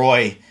 I've known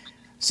Roy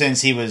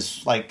since he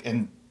was like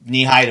in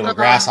knee high to a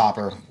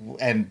grasshopper,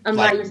 and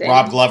like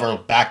Rob Glover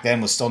back then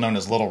was still known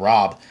as Little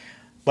Rob.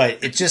 But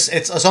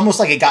it's almost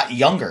like it got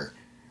younger.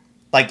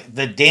 Like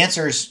the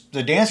dancers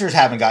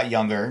haven't got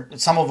younger.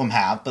 Some of them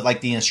have, but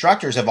like the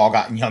instructors have all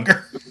gotten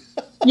younger.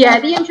 Yeah,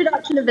 the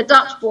introduction of the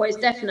Dutch boys,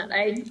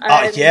 definitely.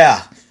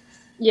 Yeah.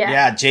 Yeah.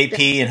 Yeah,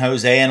 JP and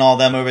Jose and all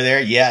them over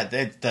there. Yeah,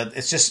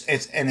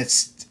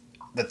 it's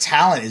the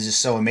talent is just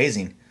so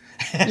amazing.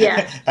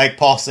 Yeah. Like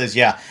Paul says,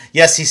 yeah.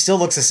 Yes, he still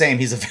looks the same.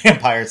 He's a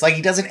vampire. It's like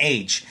he doesn't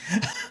age.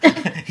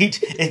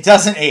 It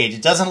doesn't age.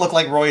 It doesn't look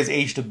like Roy has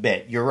aged a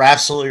bit. You're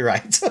absolutely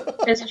right.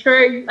 It's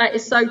true. That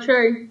is so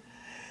true.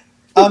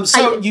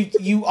 So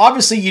you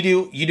obviously you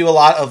do a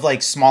lot of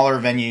like smaller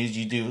venues.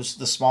 You do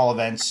the small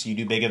events. You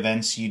do big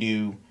events. You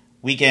do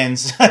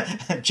weekends.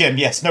 Jim,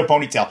 yes, no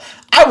ponytail.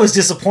 I was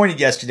disappointed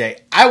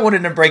yesterday. I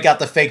wanted to break out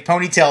the fake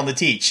ponytail and the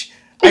teach.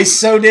 I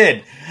so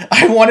did.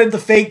 I wanted the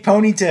fake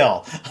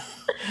ponytail.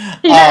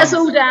 He let us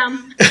all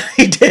down.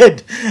 He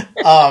did.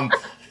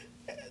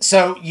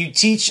 So you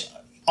teach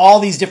all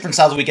these different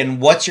styles of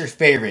weekend. What's your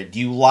favorite? Do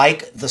you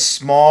like the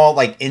small,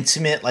 like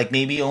intimate, like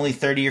maybe only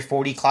 30 or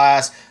 40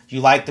 class? Do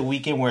you like the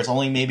weekend where it's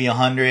only maybe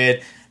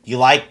 100? Do you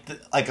like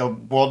like a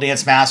World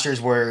Dance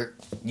Masters where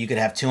you could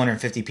have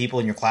 250 people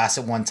in your class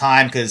at one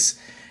time? Because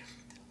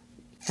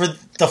for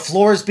the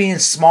floors being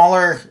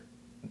smaller,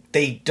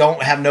 they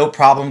don't have no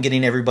problem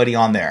getting everybody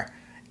on there.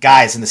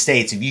 Guys in the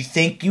States, if you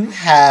think you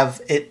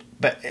have it,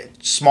 but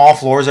small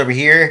floors over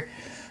here,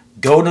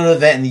 go to an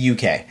event in the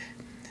UK.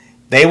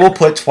 They will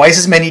put twice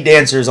as many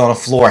dancers on a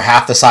floor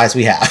half the size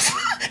we have.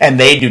 And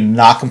they do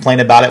not complain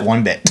about it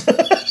one bit.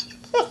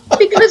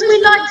 Because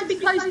we like to be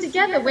close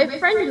together. We're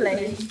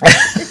friendly.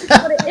 This is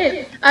what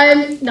it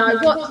is. No,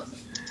 what...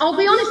 I'll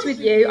be honest with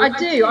you, I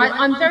do.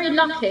 I'm very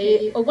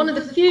lucky, or one of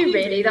the few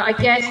really, that I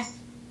guess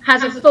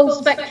has a full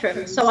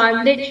spectrum. So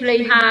I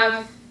literally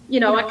have,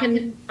 I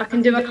can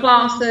do a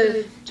class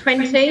of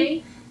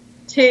 20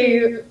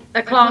 to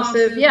a class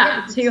of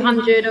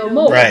 200 or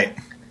more. Right.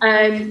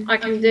 I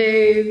can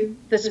do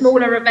the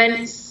smaller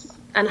events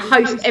and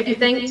host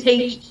everything,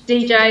 teach,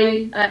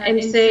 DJ,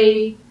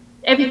 MC,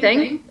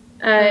 everything,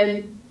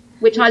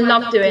 which I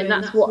love doing.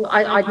 That's what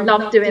I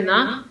love doing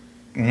that.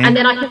 Mm-hmm. And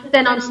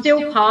then I'm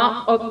still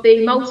part of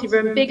the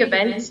multi-room big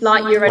events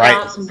like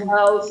Eurodance and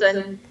Worlds,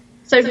 and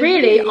so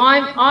really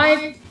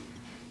I'm,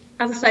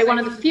 as I say, one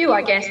of the few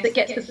I guess that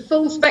gets the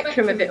full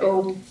spectrum of it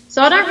all.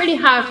 So I don't really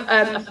have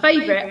a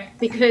favourite,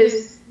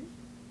 because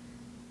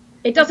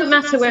it doesn't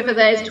matter whether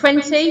there's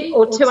 20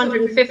 or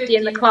 250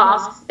 in the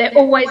class, they're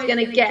always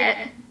going to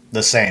get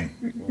the same.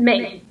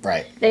 Me.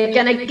 Right. They're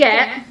going to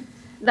get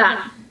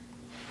that.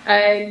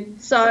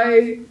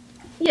 So.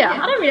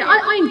 Yeah,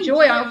 I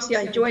enjoy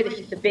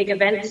the big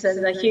events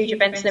and the huge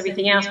events and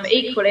everything else, but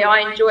equally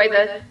I enjoy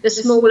the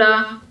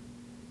smaller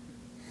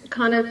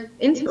kind of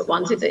intimate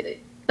ones. As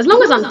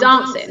long as I'm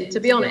dancing, to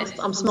be honest,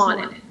 I'm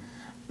smiling.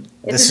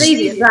 It's as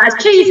easy as that.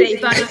 It's cheesy,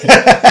 but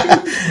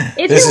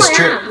it's who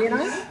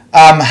I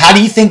am, How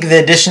do you think the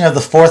addition of the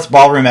fourth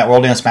ballroom at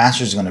World Dance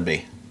Masters is going to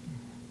be?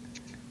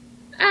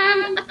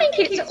 I think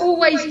it's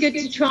always good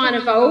to try and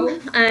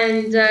evolve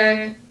and,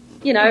 and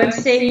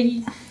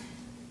see...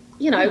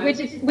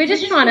 we're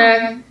just trying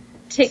to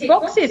tick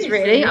boxes,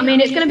 really. I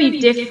mean, it's going to be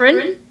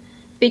different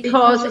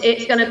because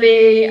it's going to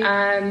be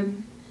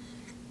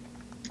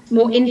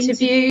more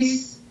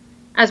interviews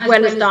as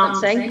well as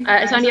dancing.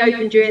 It's only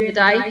open during the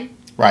day.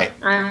 Right.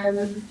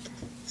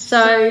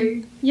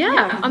 So,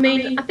 yeah, I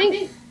mean, I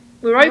think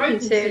we're open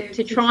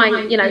to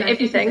trying,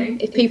 everything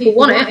if people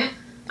want it.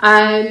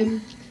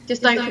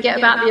 Just don't forget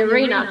about the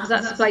arena, because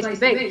that's the place to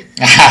be.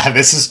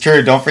 This is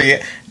true. Don't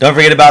forget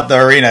about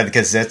the arena,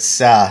 because it's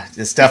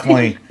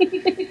definitely.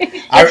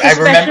 I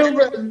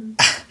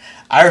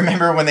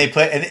remember when they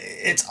put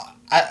it's.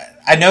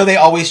 I know they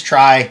always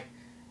try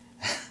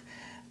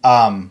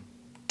to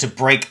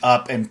break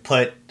up and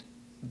put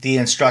the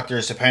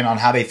instructors depending on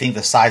how they think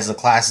the size of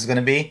the class is going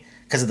to be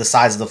because of the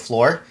size of the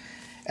floor.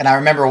 And I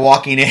remember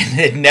walking in,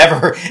 it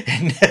never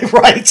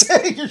right.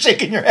 You're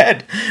shaking your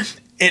head.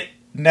 It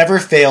never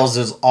fails.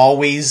 There's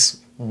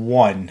always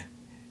one.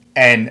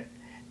 And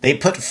they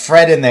put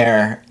Fred in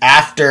there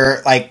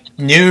after like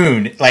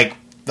noon, like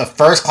the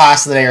first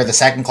class of the day or the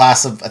second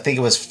class of, I think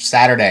it was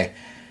Saturday.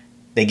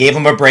 They gave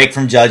him a break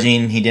from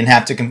judging. He didn't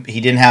have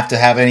to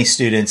have any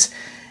students,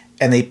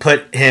 and they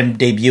put him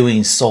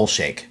debuting Soul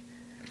Shake.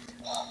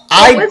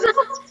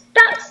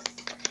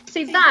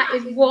 That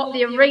is what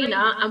the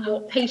arena and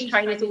what Peace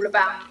Train is all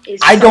about.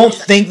 I don't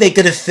think they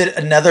could have fit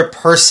another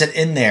person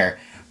in there.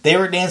 They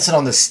were dancing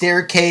on the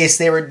staircase.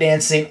 They were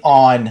dancing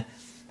on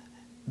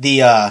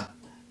the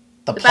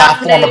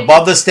platform balcony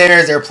above the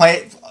stairs. They were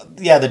playing,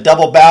 the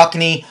double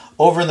balcony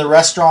over in the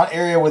restaurant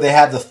area where they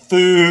had the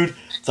food,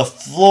 the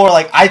floor.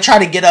 Like, I tried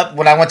to get up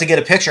when I went to get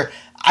a picture.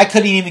 I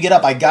couldn't even get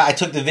up. I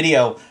took the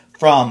video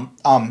from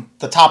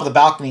the top of the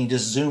balcony,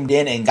 just zoomed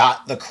in and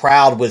got the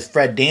crowd with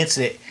Fred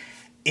dancing it.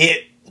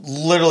 It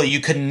literally, you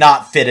could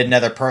not fit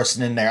another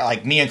person in there.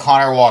 Like, me and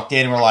Connor walked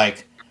in and were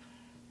like,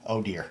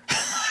 oh dear.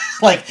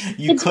 Like,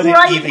 it's couldn't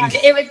great, even.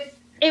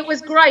 It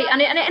was great,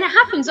 and it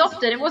happens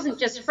often. It wasn't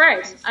just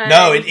Fred.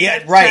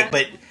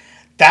 But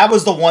that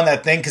was the one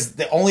because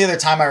the only other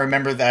time I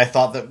remember that I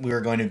thought that we were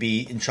going to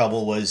be in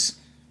trouble was,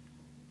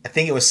 I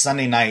think it was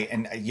Sunday night,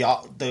 and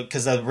y'all,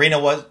 because the arena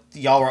was,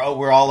 y'all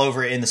were all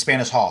over in the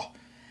Spanish Hall,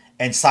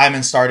 and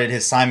Simon started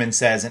his Simon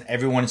Says, and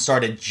everyone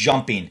started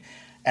jumping.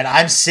 And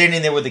I'm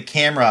sitting there with the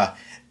camera,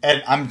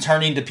 and I'm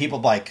turning to people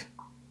like,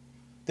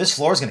 this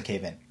floor is going to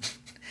cave in.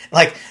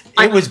 Like,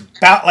 it was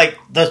about, like,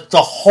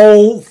 the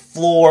whole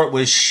floor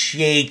was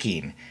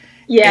shaking.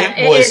 Yeah,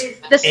 it was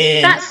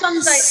insane. That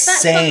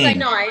Sunday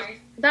night,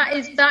 that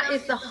is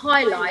the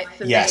highlight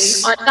for me.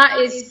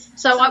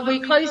 We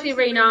closed the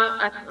arena,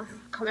 I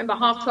can't remember,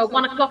 12:30,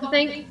 1 o'clock, I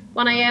think,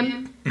 1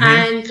 a.m.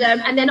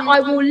 Mm-hmm. And then I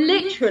will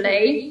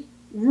literally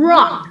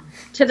run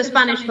to the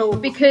Spanish Hall,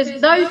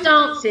 because those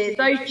dances,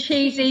 those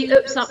cheesy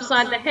oops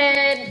upside the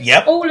head,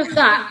 all of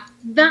that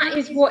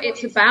is what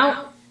it's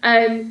about.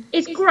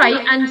 It's great,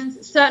 and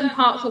certain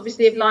parts,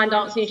 obviously, of line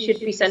dancing should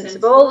be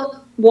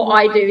sensible. What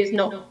I do is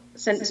not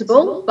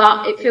sensible,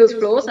 but it fills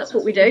floors. That's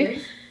what we do.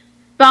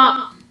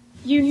 But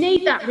you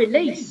need that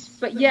release.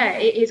 But yeah,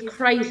 it is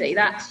crazy.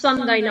 That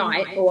Sunday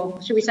night, or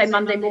should we say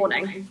Monday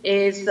morning,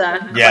 is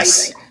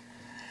crazy.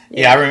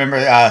 Yeah, I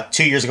remember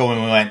 2 years ago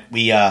when we went,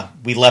 we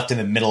left in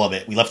the middle of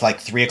it. We left like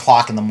 3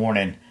 o'clock in the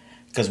morning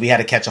because we had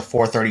to catch a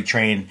 4:30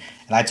 train.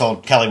 And I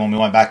told Kelly when we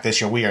went back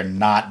this year, we are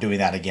not doing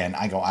that again.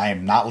 I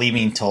am not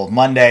leaving till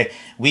Monday.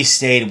 We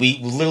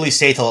literally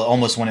stayed till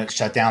almost when it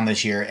shut down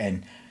this year.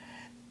 And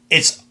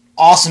it's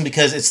awesome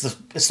because it's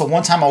the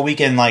one time all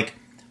weekend, like,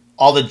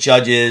 all the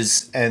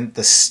judges and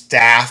the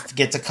staff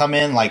get to come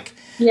in, like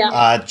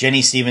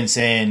Jenny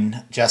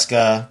Stevenson,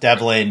 Jessica,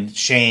 Devlin,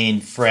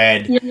 Shane,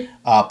 Fred,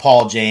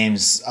 Paul,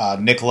 James,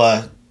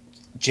 Nicola,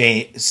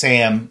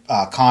 Sam,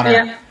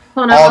 Connor.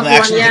 All of them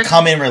actually to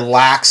come in,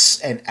 relax,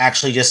 and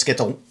actually just get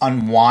to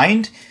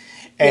unwind.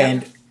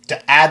 And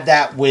to add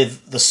that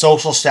with the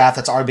social staff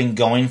that's already been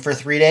going for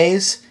 3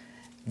 days,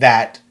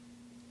 that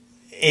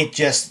it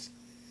just...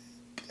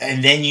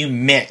 And then you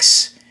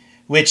mix,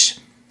 which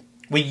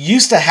we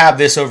used to have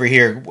this over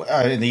here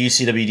in the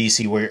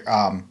UCWDC, where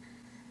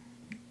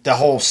the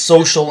whole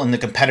social and the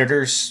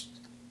competitors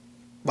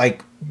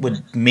like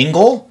would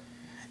mingle,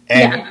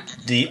 and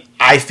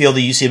I feel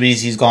the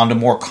UCWDC has gone to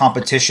more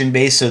competition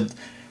based, so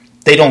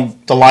they don't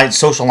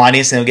social line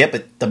dancing they don't get,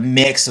 but the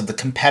mix of the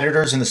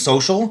competitors and the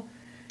social,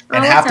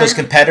 and half those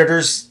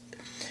competitors,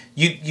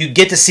 you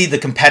get to see the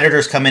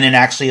competitors come in and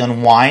actually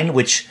unwind,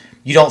 which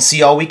you don't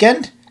see all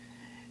weekend.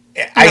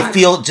 I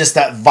feel just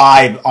that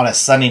vibe on a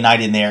Sunday night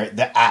in there.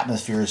 The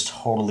atmosphere is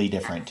totally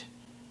different.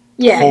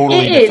 Yeah,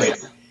 totally different.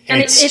 Is.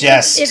 And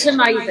it's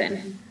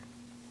amazing.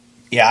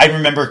 Yeah, I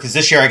remember because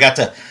this year I got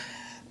to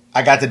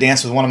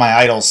dance with one of my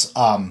idols.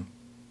 I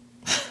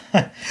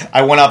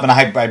went up and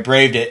I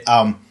braved it.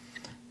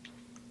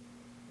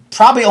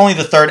 Probably only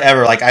the third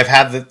ever. Like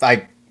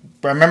I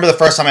remember the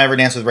first time I ever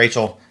danced with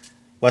Rachel,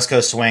 West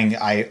Coast Swing.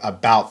 I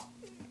about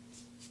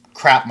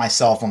crapped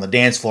myself on the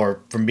dance floor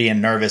from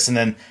being nervous, and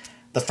then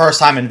the first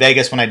time in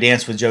Vegas when I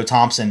danced with Joe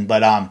Thompson,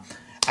 but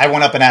I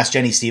went up and asked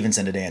Jenny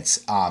Stevenson to dance.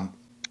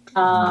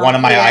 One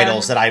of my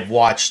idols that I've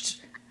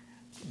watched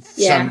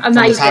from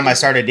the time I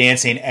started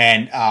dancing,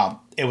 and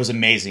it was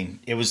amazing.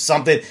 It was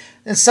something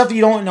and stuff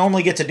you don't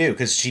normally get to do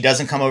because she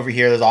doesn't come over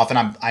here as often.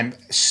 I'm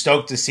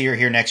stoked to see her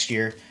here next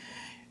year.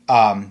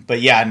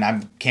 But yeah, and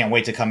I can't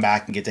wait to come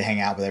back and get to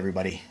hang out with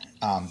everybody.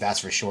 That's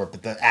for sure.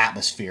 But the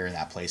atmosphere in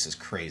that place is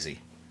crazy.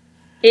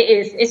 It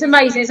is. It's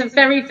amazing. It's a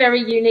very, very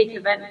unique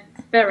event.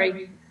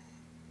 Very.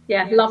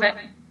 Yeah, love it.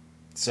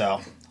 So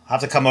I'll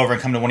have to come over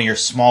and come to one of your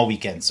small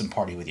weekends and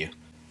party with you.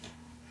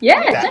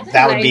 Yeah, definitely.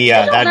 That would be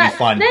that'd be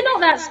fun. They're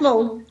not that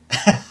small.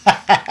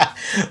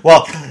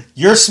 Well,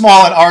 you're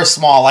small and ours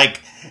small.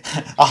 Like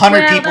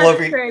 100 people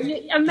over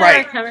here.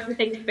 America,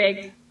 everything's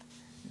big.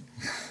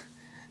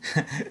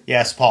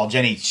 Yes, Paul,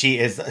 Jenny, she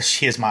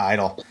is my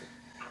idol.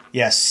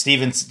 Yes,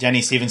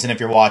 Jenny Stevenson, if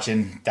you're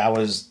watching,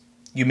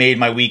 you made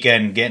my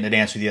weekend getting to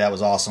dance with you. That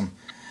was awesome.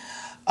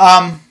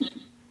 One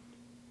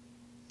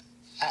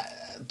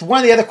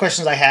of the other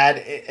questions I had,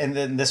 and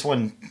then this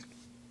one,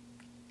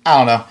 I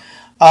don't know.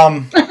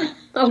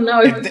 Oh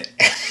no!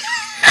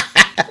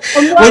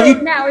 I'm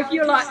worried now. If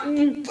you're like,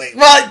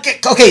 well,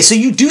 okay, so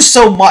you do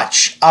so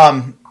much.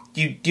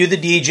 You do the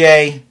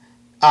DJ,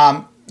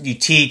 you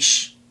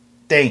teach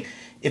thing.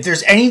 If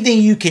there's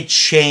anything you could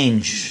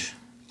change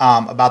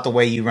about the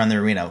way you run the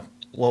arena,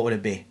 what would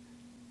it be?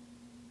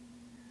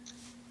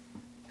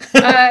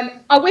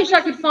 I wish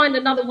I could find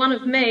another one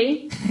of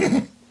me.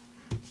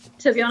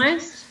 To be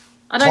honest,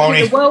 I don't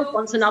think the world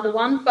wants another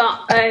one,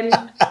 but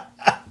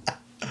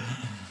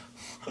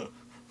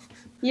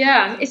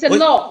yeah, it's a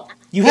lot.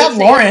 You have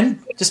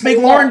Lauren. Just make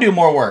Lauren do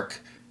more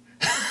work.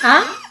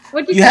 Huh?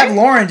 What did you say? Have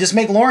Lauren. Just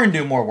make Lauren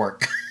do more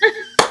work.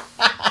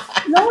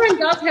 Lauren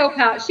does help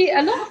out.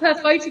 A lot of her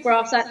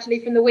photographs actually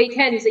from the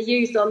weekends are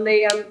used on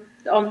the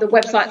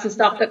websites and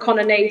stuff that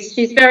Connor needs.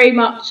 She's very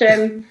much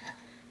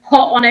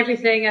hot on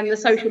everything and the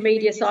social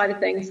media side of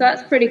things. So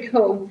that's pretty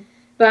cool.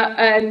 But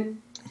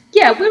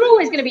yeah, we're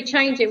always going to be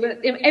changing.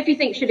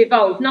 Everything should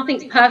evolve.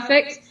 Nothing's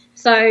perfect,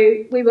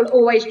 so we will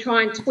always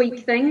try and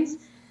tweak things.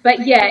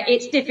 But yeah,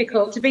 it's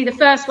difficult to be the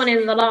first one in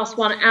and the last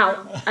one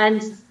out.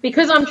 And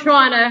because I'm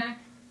trying to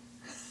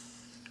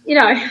you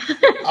know,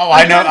 Oh,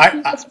 I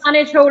know. the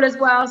Spanish hall as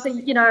well. So,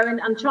 you know,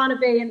 and I'm trying to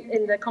be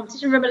in the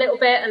competition room a little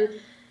bit, and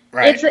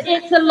Right.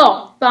 it's a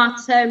lot, but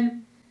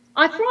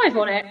I thrive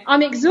on it.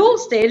 I'm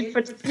exhausted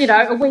for, you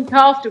know, a week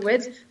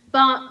afterwards,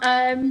 but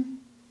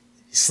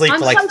Sleep I'm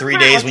for like so 3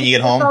 proud days when you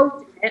get home.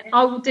 involved in it.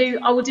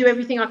 I will do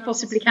everything I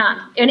possibly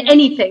can. In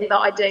anything that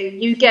I do,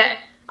 you get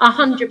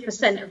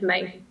 100% of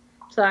me.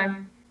 So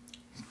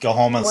Go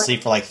home and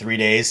sleep for like 3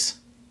 days.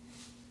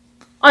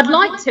 I'd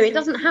like to. It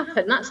doesn't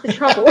happen. That's the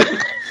trouble.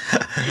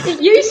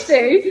 It used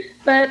to,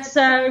 but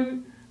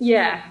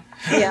yeah,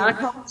 I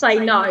can't say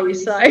no.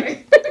 So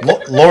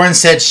Lauren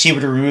said she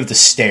would remove the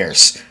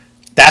stairs.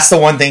 That's the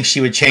one thing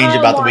she would change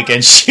about the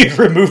weekend. She'd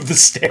remove the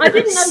stairs. I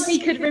didn't know we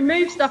could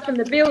remove stuff from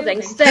the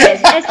building.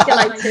 Stairs,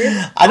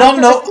 escalators. I don't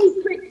know. A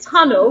secret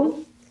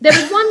tunnel. There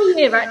was one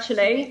year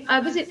actually.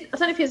 Was it? I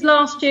don't know if it was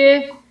last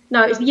year.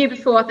 No, it was the year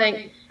before, I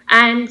think.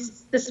 And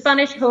the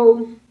Spanish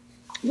hall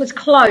was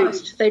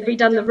closed. They'd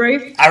redone the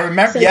roof. I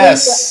remember. So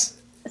yes.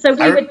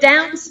 we were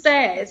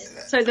downstairs.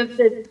 So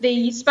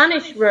the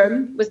Spanish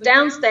room was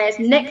downstairs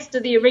next to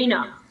the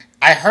arena.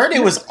 I heard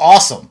it was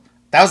awesome.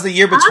 That was the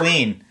year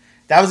between.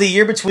 That was the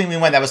year between we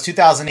went. That was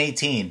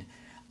 2018.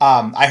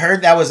 I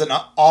heard that was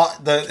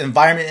the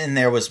environment in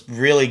there was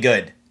really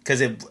good because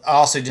it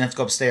also didn't have to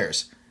go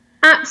upstairs.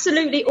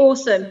 Absolutely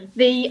awesome.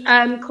 The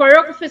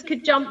choreographers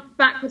could jump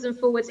backwards and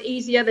forwards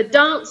easier. The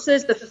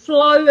dancers, the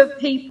flow of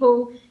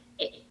people.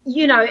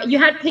 You know, you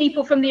had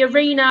people from the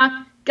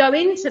arena go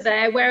into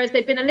there, whereas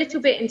they'd been a little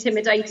bit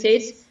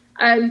intimidated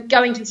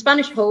going to the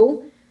Spanish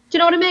hall. Do you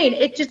know what I mean?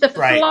 It's just the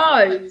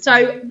flow.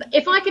 So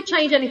if I could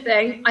change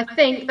anything, I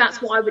think that's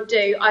what I would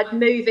do. I'd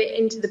move it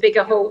into the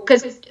bigger hall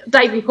because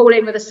Dave and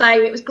Pauline were the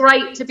same. It was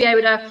great to be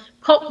able to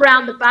pop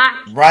round the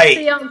back,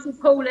 see Auntie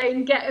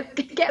Pauline, get a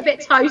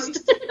bit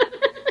toast.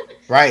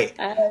 Right.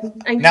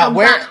 And now, come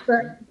back.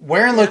 But,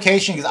 where in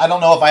location, because I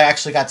don't know if I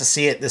actually got to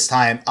see it this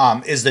time,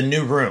 is the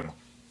new room.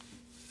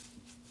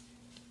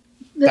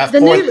 The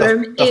new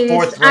room is,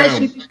 fourth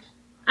room.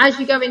 As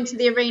you go into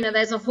the arena,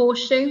 there's a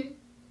horseshoe.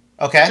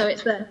 Okay. So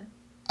it's there.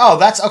 Oh,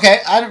 that's okay.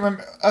 I don't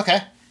remember.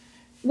 Okay.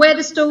 Where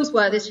the stalls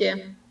were this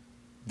year.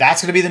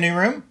 That's going to be the new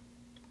room?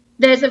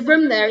 There's a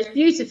room there. It's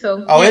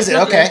beautiful. Oh, is it?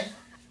 Lovely. Okay.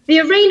 The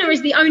arena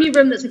is the only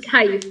room that's a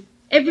cave.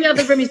 Every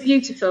other room is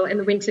beautiful in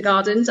the Winter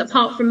Gardens,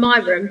 apart from my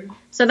room.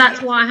 So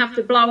that's why I have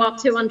to blow up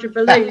 200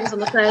 balloons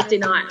on a Thursday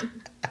night.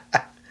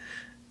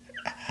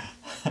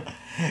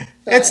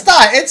 It's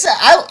not.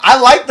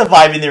 I like the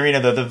vibe in the arena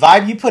though. The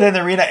vibe you put in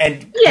the arena,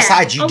 and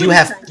besides, you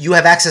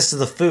have access to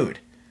the food.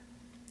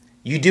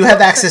 You do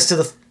have access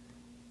to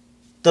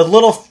the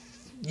little.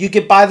 You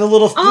could buy the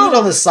little food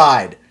on the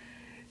side.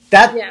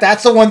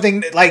 That's the one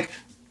thing. Like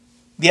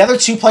the other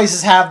two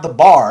places have the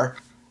bar.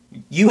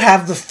 You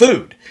have the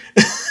food.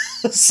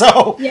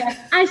 So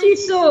as you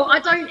saw, I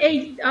don't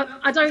eat at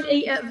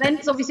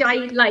events. Obviously, I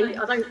eat late.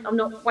 I'm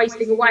not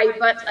wasting away.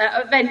 But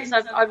at events,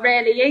 I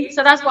rarely eat.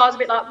 So that's why I was a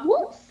bit like,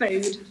 what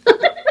food?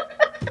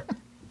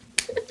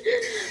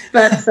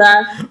 But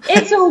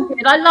it's all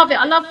good. I love it.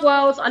 I love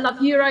Worlds. I love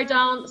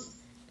Eurodance.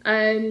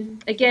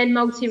 Again,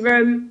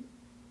 multi-room.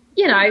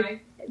 You know,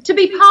 to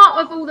be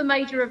part of all the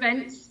major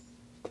events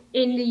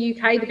in the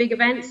UK, the big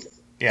events,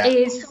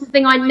 is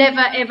something I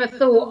never ever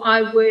thought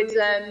I would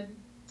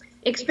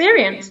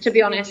experience, to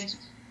be honest.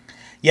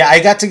 Yeah, I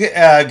got to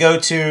go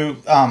to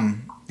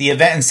the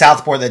event in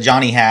Southport that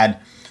Johnny had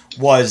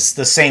was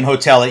the same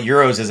hotel that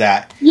Euros is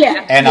at.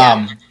 Yeah.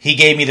 And he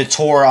gave me the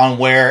tour on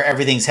where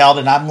everything's held,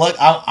 and I'm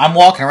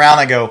walking around.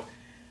 I go,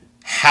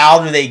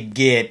 how do they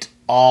get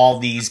all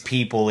these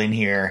people in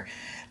here?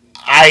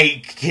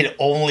 I can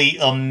only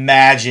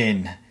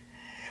imagine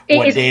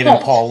what Dave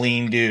and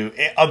Pauline do.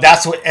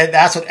 That's what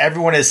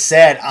everyone has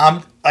said.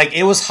 Like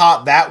it was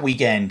hot that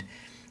weekend.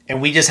 And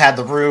we just had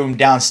the room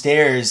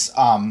downstairs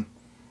off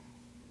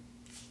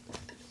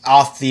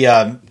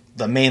the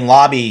main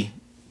lobby.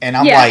 And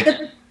I'm like...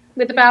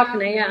 with the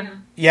balcony,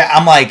 Yeah,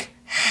 I'm like,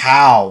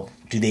 how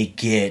do they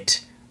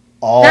get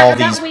all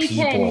these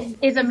people? That weekend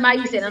is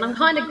amazing. And I'm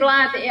kind of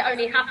glad that it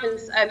only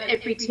happens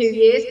every 2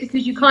 years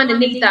because you kind of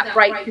need that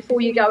break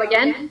before you go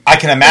again. I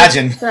can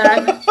imagine.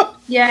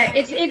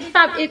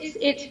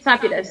 It's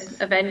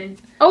fabulous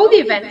event. All the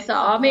events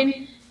are. I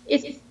mean,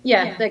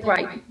 they're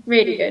great.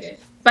 Really good.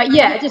 But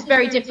just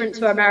very different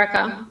to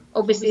America.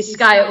 Obviously,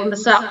 scale on the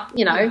sub,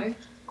 you know.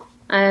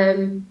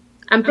 And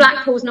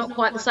Blackpool's not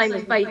quite the same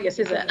as Vegas,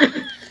 is it?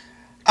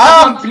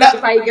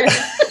 Vegas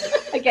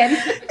again.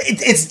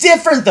 It's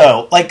different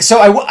though. Like, so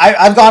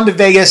I've gone to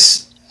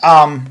Vegas.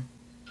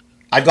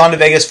 I've gone to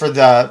Vegas for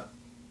the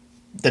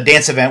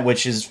dance event,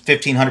 which is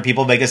 1,500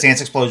 people. Vegas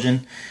Dance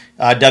Explosion.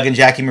 Doug and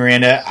Jackie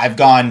Miranda. I've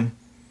gone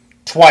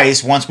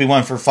twice. Once we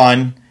went for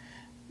fun.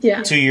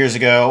 2 years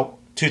ago.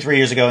 2-3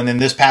 years ago, and then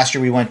this past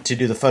year we went to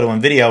do the photo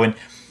and video, and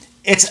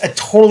it's a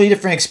totally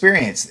different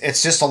experience.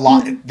 It's just a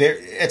lot.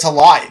 It's a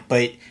lot,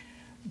 but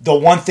the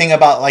one thing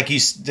about, like you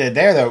did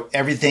there, though,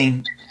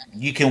 everything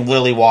you can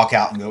literally walk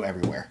out and go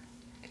everywhere.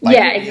 Like,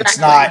 exactly. It's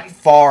not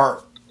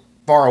far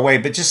away,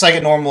 but just like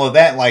a normal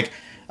event, like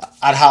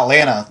at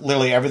Hotlanta,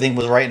 literally everything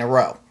was right in a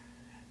row.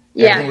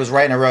 Everything was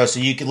right in a row. So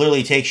you could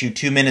literally takes you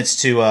 2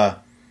 minutes to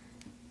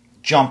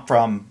jump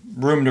from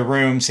room to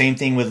room. Same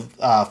thing with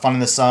Fun in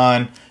the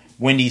Sun,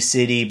 Windy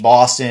City,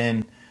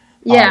 Boston.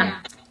 Yeah.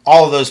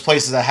 All of those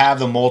places that have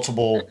the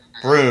multiple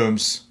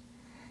rooms.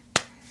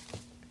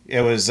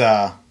 It was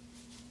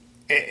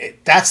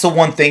that's the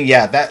one thing.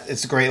 Yeah, that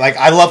it's great. Like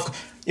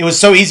it was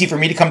so easy for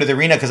me to come to the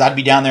arena because I'd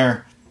be down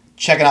there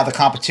checking out the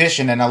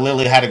competition, and I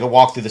literally had to go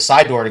walk through the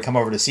side door to come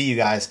over to see you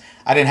guys.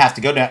 I didn't have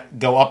to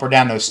go up or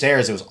down those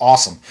stairs. It was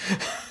awesome.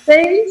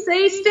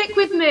 See, stick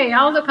with me.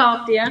 I'll look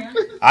after you.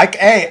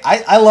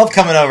 I love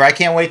coming over. I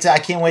can't wait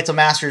till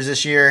Masters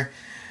this year.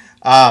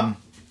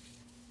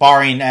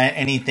 Barring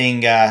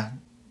anything,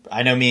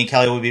 I know me and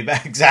Kelly will be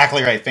back.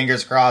 Exactly right.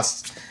 Fingers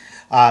crossed.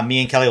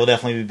 Me and Kelly will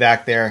definitely be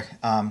back there,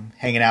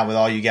 hanging out with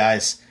all you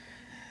guys.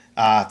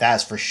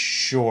 That's for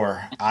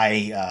sure.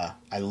 I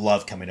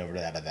love coming over to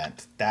that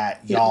event.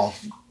 That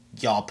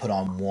y'all put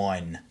on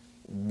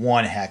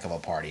one heck of a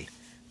party,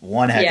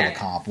 one heck of a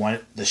comp,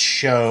 the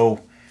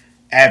show,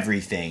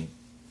 everything.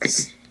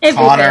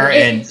 Connor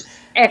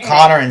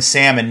and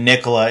Sam and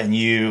Nicola and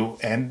you,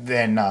 and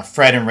then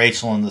Fred and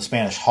Rachel in the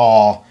Spanish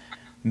Hall.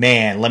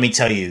 Man, let me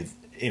tell you,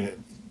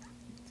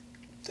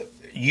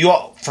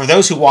 for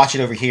those who watch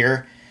it over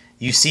here,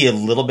 you see a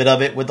little bit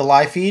of it with the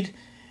live feed.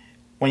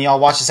 When y'all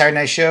watch the Saturday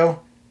night show,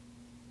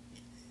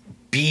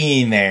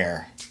 being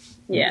there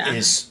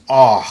is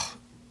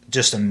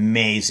just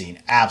amazing,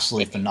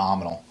 absolutely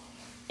phenomenal.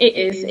 It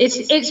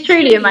is. It's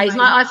truly amazing.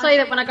 I say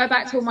that when I go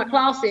back to all my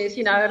classes,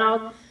 and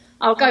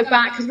I'll go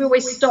back because we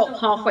always stop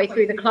halfway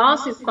through the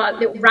class. It's like a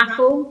little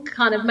raffle,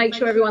 kind of make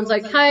sure everyone's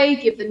okay,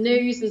 give the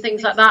news and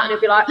things like that, and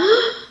it'll be like,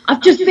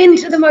 I've just been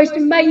to the most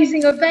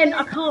amazing event.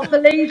 I can't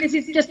believe this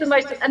is just the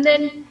most. And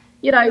then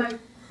you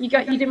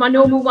do my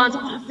normal ones.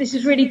 Oh, this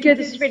is really good.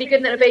 And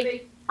then it'll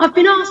be, I've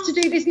been asked to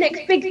do this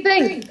next big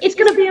thing. It's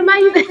going to be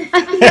amazing.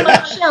 And you're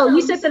like, Michelle,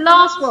 you said the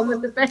last one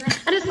was the best.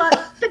 And it's like,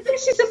 but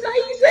this is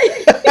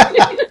amazing.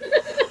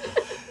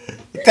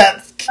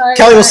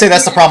 Kelly will say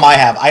that's the problem I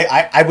have.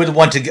 I would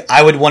want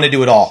to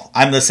do it all.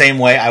 I'm the same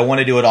way. I want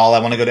to do it all. I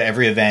want to go to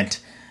every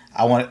event.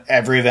 I want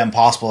every event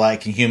possible I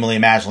can humanly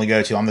imaginably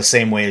go to. I'm the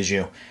same way as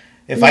you.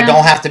 If I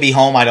don't have to be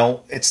home,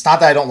 it's not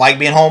that I don't like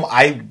being home.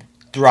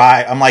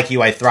 I'm like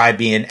you. I thrive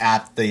being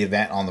at the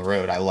event on the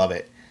road. I love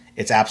it.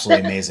 It's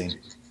absolutely amazing.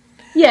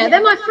 Yeah,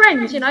 they're my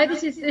friends.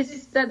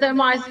 They're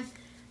my.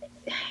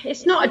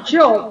 It's not a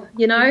job.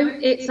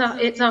 It's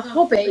a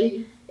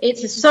hobby.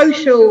 It's a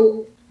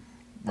social.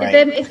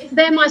 Right.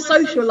 They're my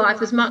social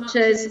life as much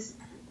as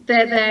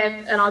they're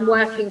there and I'm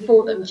working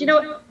for them. Do you know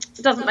what?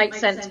 It doesn't make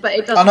sense, but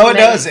it does. Oh no, it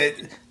does.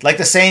 Like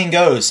the saying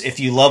goes, if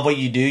you love what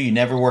you do, you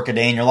never work a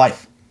day in your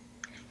life.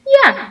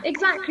 Yeah,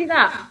 exactly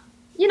that.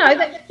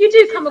 That you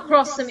do come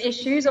across some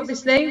issues,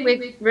 obviously,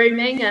 with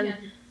rooming and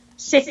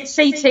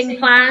seating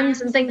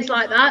plans and things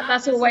like that.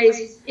 That's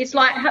always it's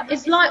like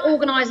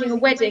organising a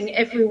wedding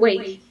every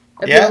week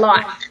of your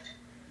life.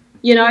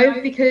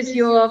 Because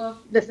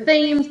the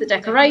themes, the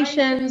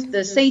decorations,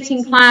 the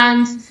seating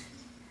plans.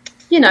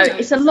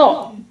 It's a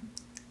lot.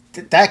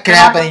 That could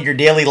happen in your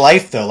daily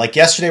life, though. Like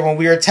yesterday when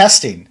we were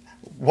testing,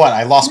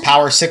 I lost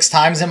power 6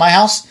 times in my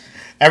house.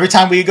 Every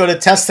time we go to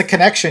test the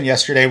connection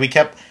yesterday,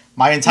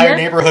 my entire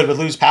neighborhood would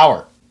lose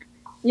power.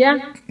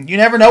 Yeah. You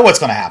never know what's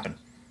going to happen.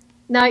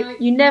 No,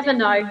 you never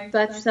know.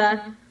 But,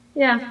 I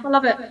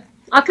love it.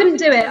 I couldn't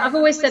do it. I've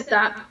always said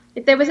that.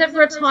 If there was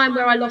ever a time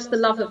where I lost the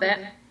love of it,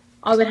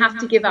 I would have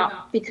to give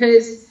up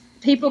because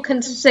people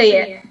can see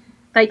it.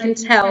 They can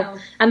tell.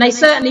 And they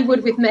certainly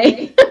would with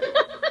me.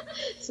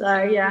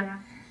 So, yeah.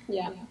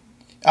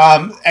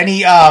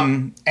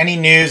 Any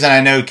news, and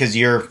I know because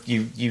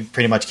you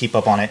pretty much keep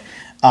up on it,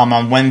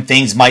 on when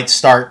things might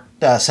start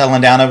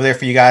settling down over there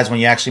for you guys, when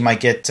you actually might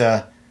get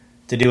to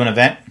do an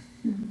event?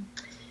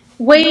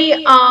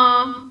 We're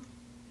all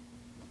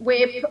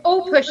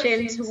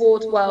pushing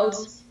towards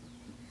Worlds.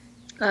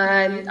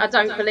 I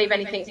don't believe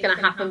anything's going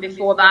to happen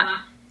before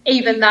that.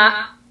 Even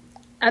that,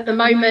 at the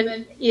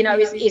moment,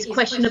 is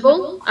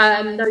questionable.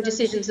 No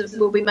decisions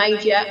will be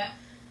made yet.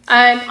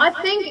 I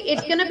think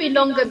it's going to be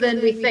longer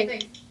than we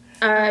think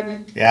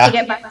to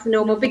get back to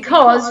normal,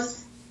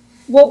 because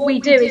what we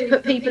do is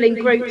put people in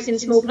groups in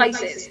small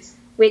places,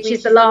 which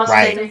is the last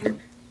thing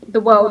the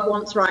world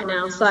wants right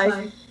now.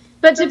 So,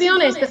 but to be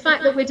honest, the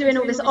fact that we're doing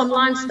all this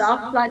online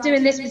stuff, like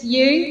doing this with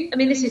you, I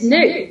mean, this is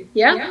new,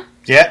 yeah?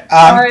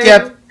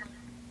 Yeah.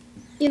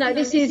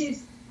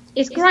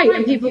 It's great,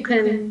 and people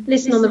can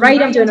listen on the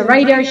radio. I'm doing a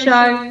radio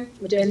show.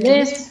 We're doing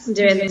this. I'm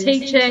doing the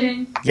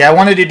teaching. Yeah, I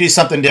wanted to do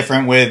something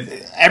different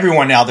with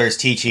everyone out there is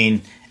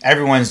teaching.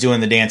 Everyone's doing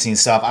the dancing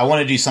stuff. I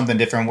want to do something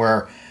different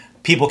where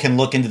people can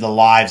look into the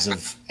lives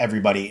of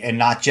everybody and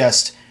not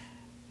just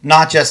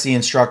the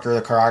instructor,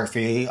 the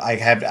choreography. I've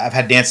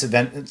had dance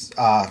event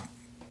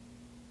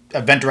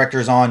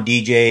directors on,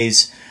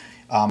 DJs.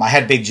 I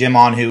had Big Jim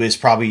on, who is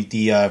probably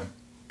the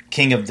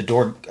king of the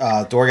door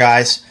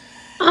guys.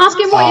 Ask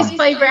him what his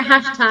favorite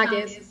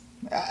hashtag is.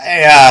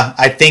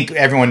 I think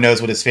everyone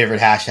knows what his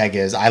favorite hashtag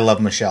is. I love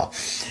Michelle,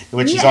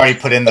 which he's already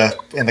put in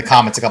the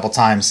comments a couple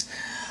times.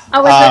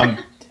 I was.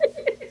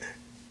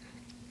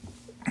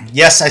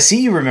 Yes, I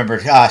see you remember.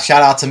 Shout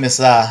out to Miss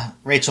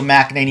Rachel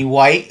McEnany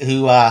White,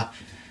 who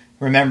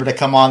remembered to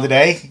come on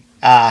today.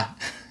 Her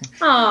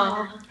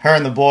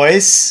and the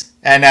boys.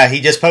 And he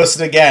just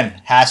posted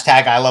again,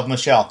 hashtag I love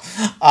Michelle.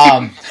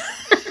 But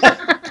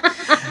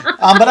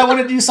I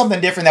want to do something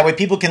different. That way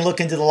people can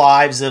look into the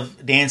lives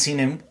of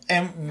dancing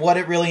and what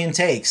it really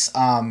intakes.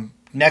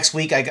 Next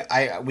week,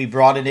 we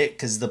broadened it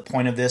because the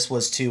point of this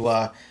was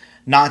to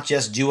not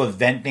just do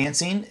event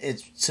dancing.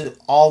 It's to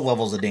all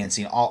levels of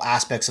dancing, all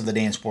aspects of the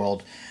dance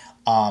world.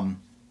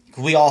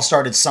 We all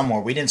started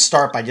somewhere. We didn't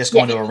start by just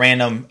going to a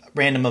random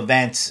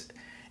event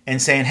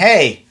and saying,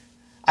 hey,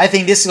 I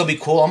think this will be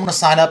cool. I'm going to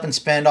sign up and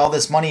spend all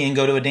this money and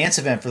go to a dance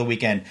event for the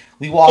weekend.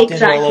 We walked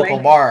into a local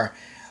bar.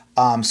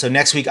 So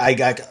next week I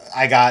got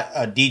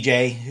a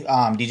DJ,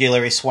 DJ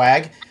Larry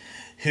Swag,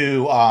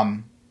 who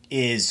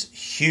is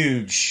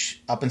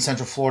huge up in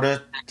Central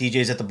Florida.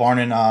 DJs at the Barn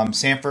in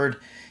Sanford.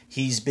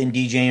 He's been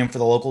DJing for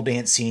the local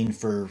dance scene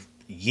for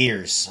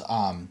years,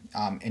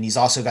 and he's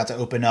also got to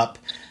open up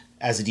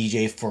as a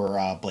DJ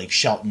for Blake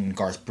Shelton,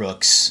 Garth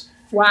Brooks.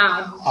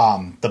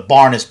 Wow. The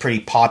Barn is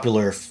pretty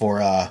popular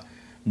for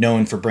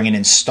known for bringing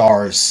in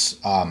stars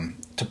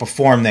to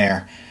perform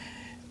there.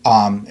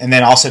 And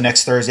then also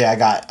next Thursday, I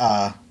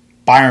got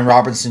Byron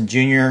Robinson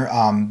Jr.,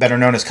 better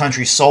known as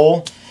Country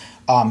Soul.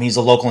 He's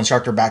a local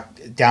instructor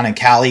back down in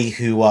Cali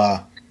who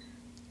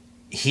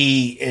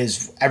he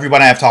is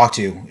everybody I've talked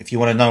to. If you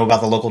want to know about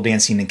the local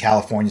dance scene in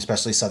California,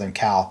 especially Southern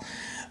Cal,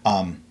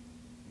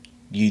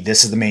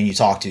 this is the man you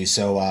talk to.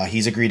 So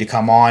he's agreed to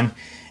come on.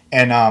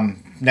 And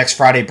next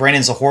Friday,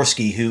 Brandon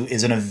Zahorsky, who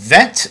is an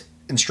event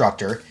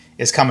instructor,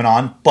 is coming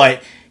on.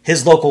 But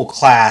his local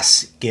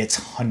class gets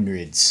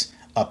hundreds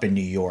up in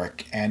New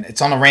York, and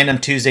it's on a random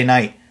Tuesday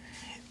night.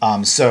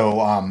 So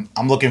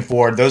I'm looking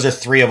forward. Those are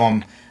three of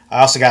them. I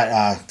also got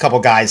a couple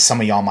guys some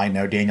of y'all might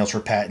know, Daniel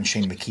Trepet and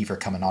Shane McKeever,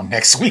 coming on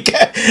next week.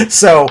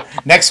 So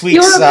next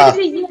week's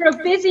you're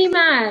a busy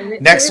man.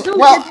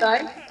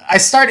 I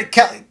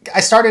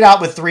started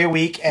out with 3 a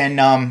week, and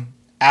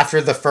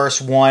after the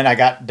first one, I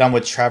got done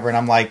with Trevor, and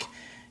I'm like,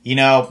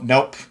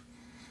 nope.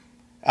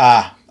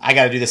 I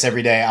got to do this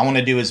every day. I want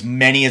to do as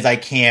many as I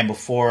can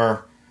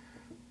before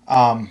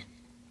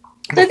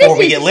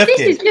we get lifted.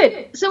 This is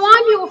good. So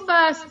I'm your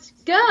first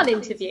girl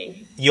interview.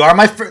 You are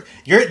my first.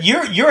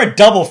 You're a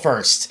double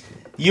first.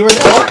 You're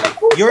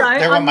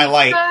my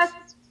light.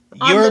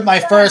 You're my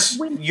first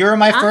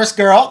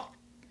girl,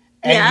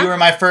 and you were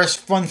my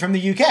first one from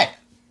the UK.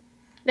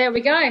 There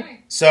we go.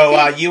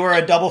 So you were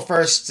a double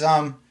first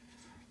for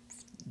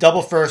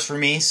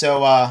me.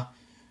 So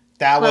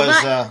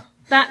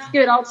that's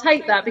good. I'll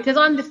take that because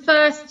I'm the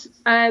first.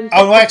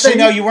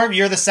 No, you weren't.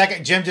 You're the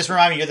second. Jim just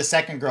reminded me. You're the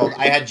second girl.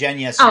 I had Jen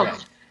yesterday.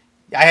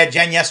 I had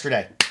Jen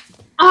yesterday.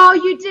 Oh,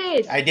 you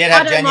did. I did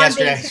have Jen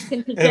yesterday.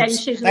 Jen.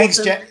 Thanks,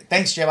 awesome. Jen.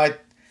 Thanks, Jim.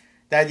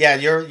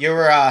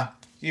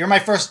 You're my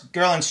first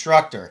girl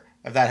instructor.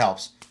 If that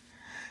helps.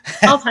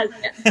 I'll take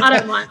it. I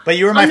don't mind. But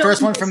you were my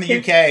first one from the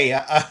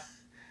UK.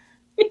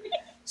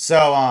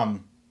 So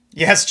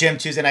yes, Jim.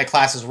 Tuesday night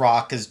classes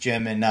rock because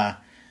Jim and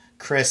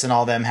Chris and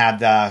all them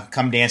had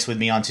come dance with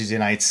me on Tuesday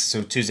nights.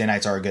 So Tuesday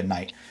nights are a good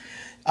night.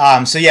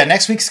 So yeah,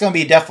 next week's going to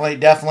be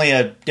definitely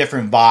a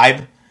different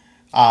vibe.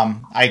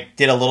 I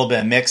did a little bit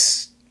of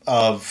mix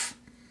of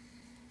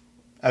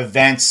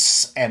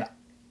events and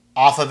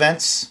off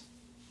events.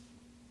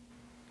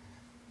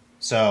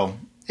 So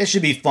it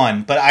should be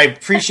fun. But I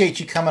appreciate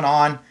you coming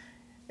on.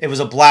 It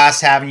was a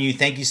blast having you.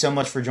 Thank you so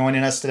much for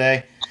joining us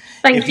today.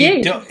 Thank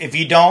you. If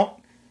you don't,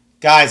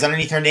 guys,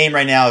 underneath her name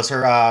right now is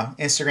her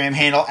Instagram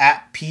handle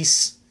at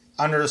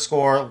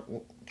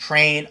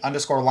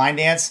peace_train_line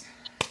dance.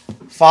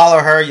 Follow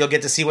her. You'll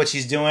get to see what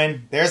she's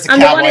doing. There's the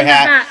cowboy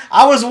hat.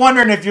 I was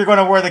wondering if you're going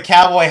to wear the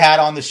cowboy hat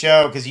on the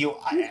show because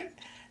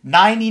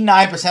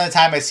 99% of the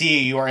time I see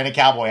you are in a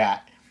cowboy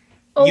hat.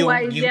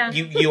 Always,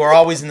 you are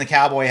always in the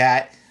cowboy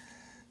hat.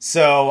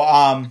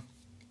 So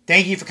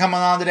thank you for coming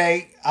on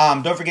today.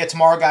 Don't forget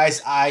tomorrow,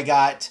 guys, I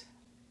got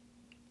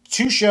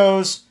 2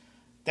 shows.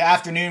 The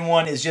afternoon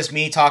one is just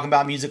me talking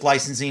about music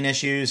licensing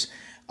issues,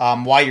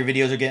 why your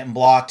videos are getting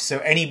blocked. So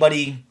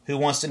anybody who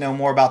wants to know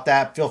more about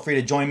that, feel free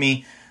to join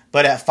me.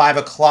 But at 5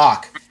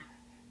 o'clock,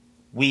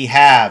 we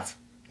have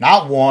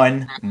not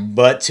 1,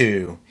 but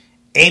 2.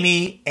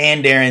 Amy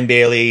and Darren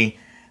Bailey.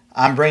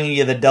 I'm bringing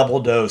you the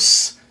double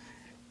dose.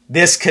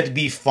 This could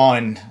be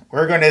fun.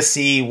 We're going to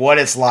see what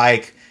it's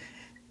like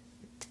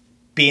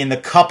being the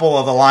couple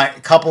in the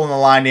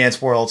line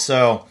dance world.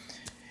 So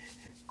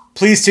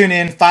please tune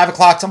in. 5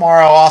 o'clock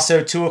tomorrow.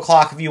 Also 2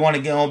 o'clock if you want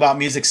to know about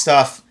music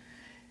stuff.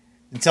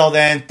 Until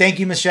then, thank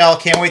you, Michelle.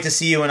 Can't wait to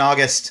see you in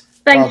August.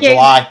 Thank you.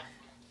 July.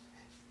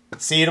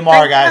 See you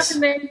tomorrow, guys. Thanks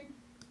for having me.